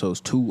 2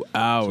 episodes. 2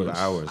 hours. 2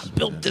 hours. I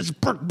built this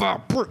brick by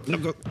brick,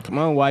 nigga. Come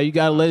on, why you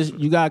gotta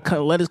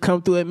let us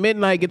come through at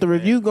midnight, get the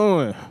review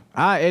going.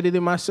 I edit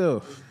it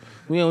myself.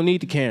 We don't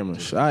need the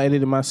cameras. I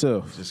edit it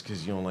myself. Just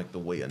because you don't like the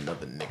way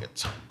another nigga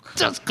talk.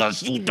 Just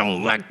because you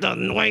don't like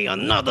the way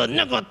another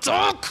nigga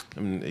talk.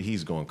 I mean,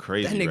 he's going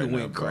crazy. That nigga right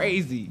went now,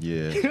 crazy.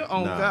 Yeah.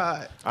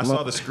 God. I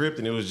saw the script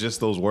and it was just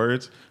those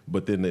words,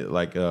 but then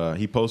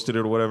he posted it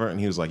or whatever, and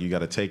he was like, "You got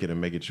to take it and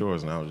make it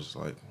yours." And I was just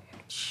like,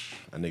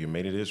 "That nigga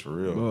made it is for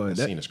real." Boy,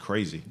 that scene is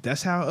crazy.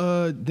 That's how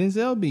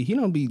Denzel be. He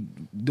don't be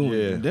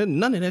doing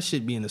none of that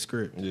shit be in the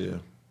script. Yeah.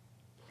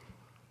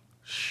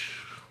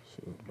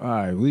 All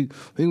right, we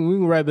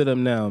can wrap it up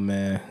now,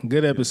 man.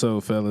 Good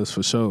episode, fellas,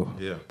 for sure.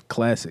 Yeah.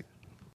 Classic.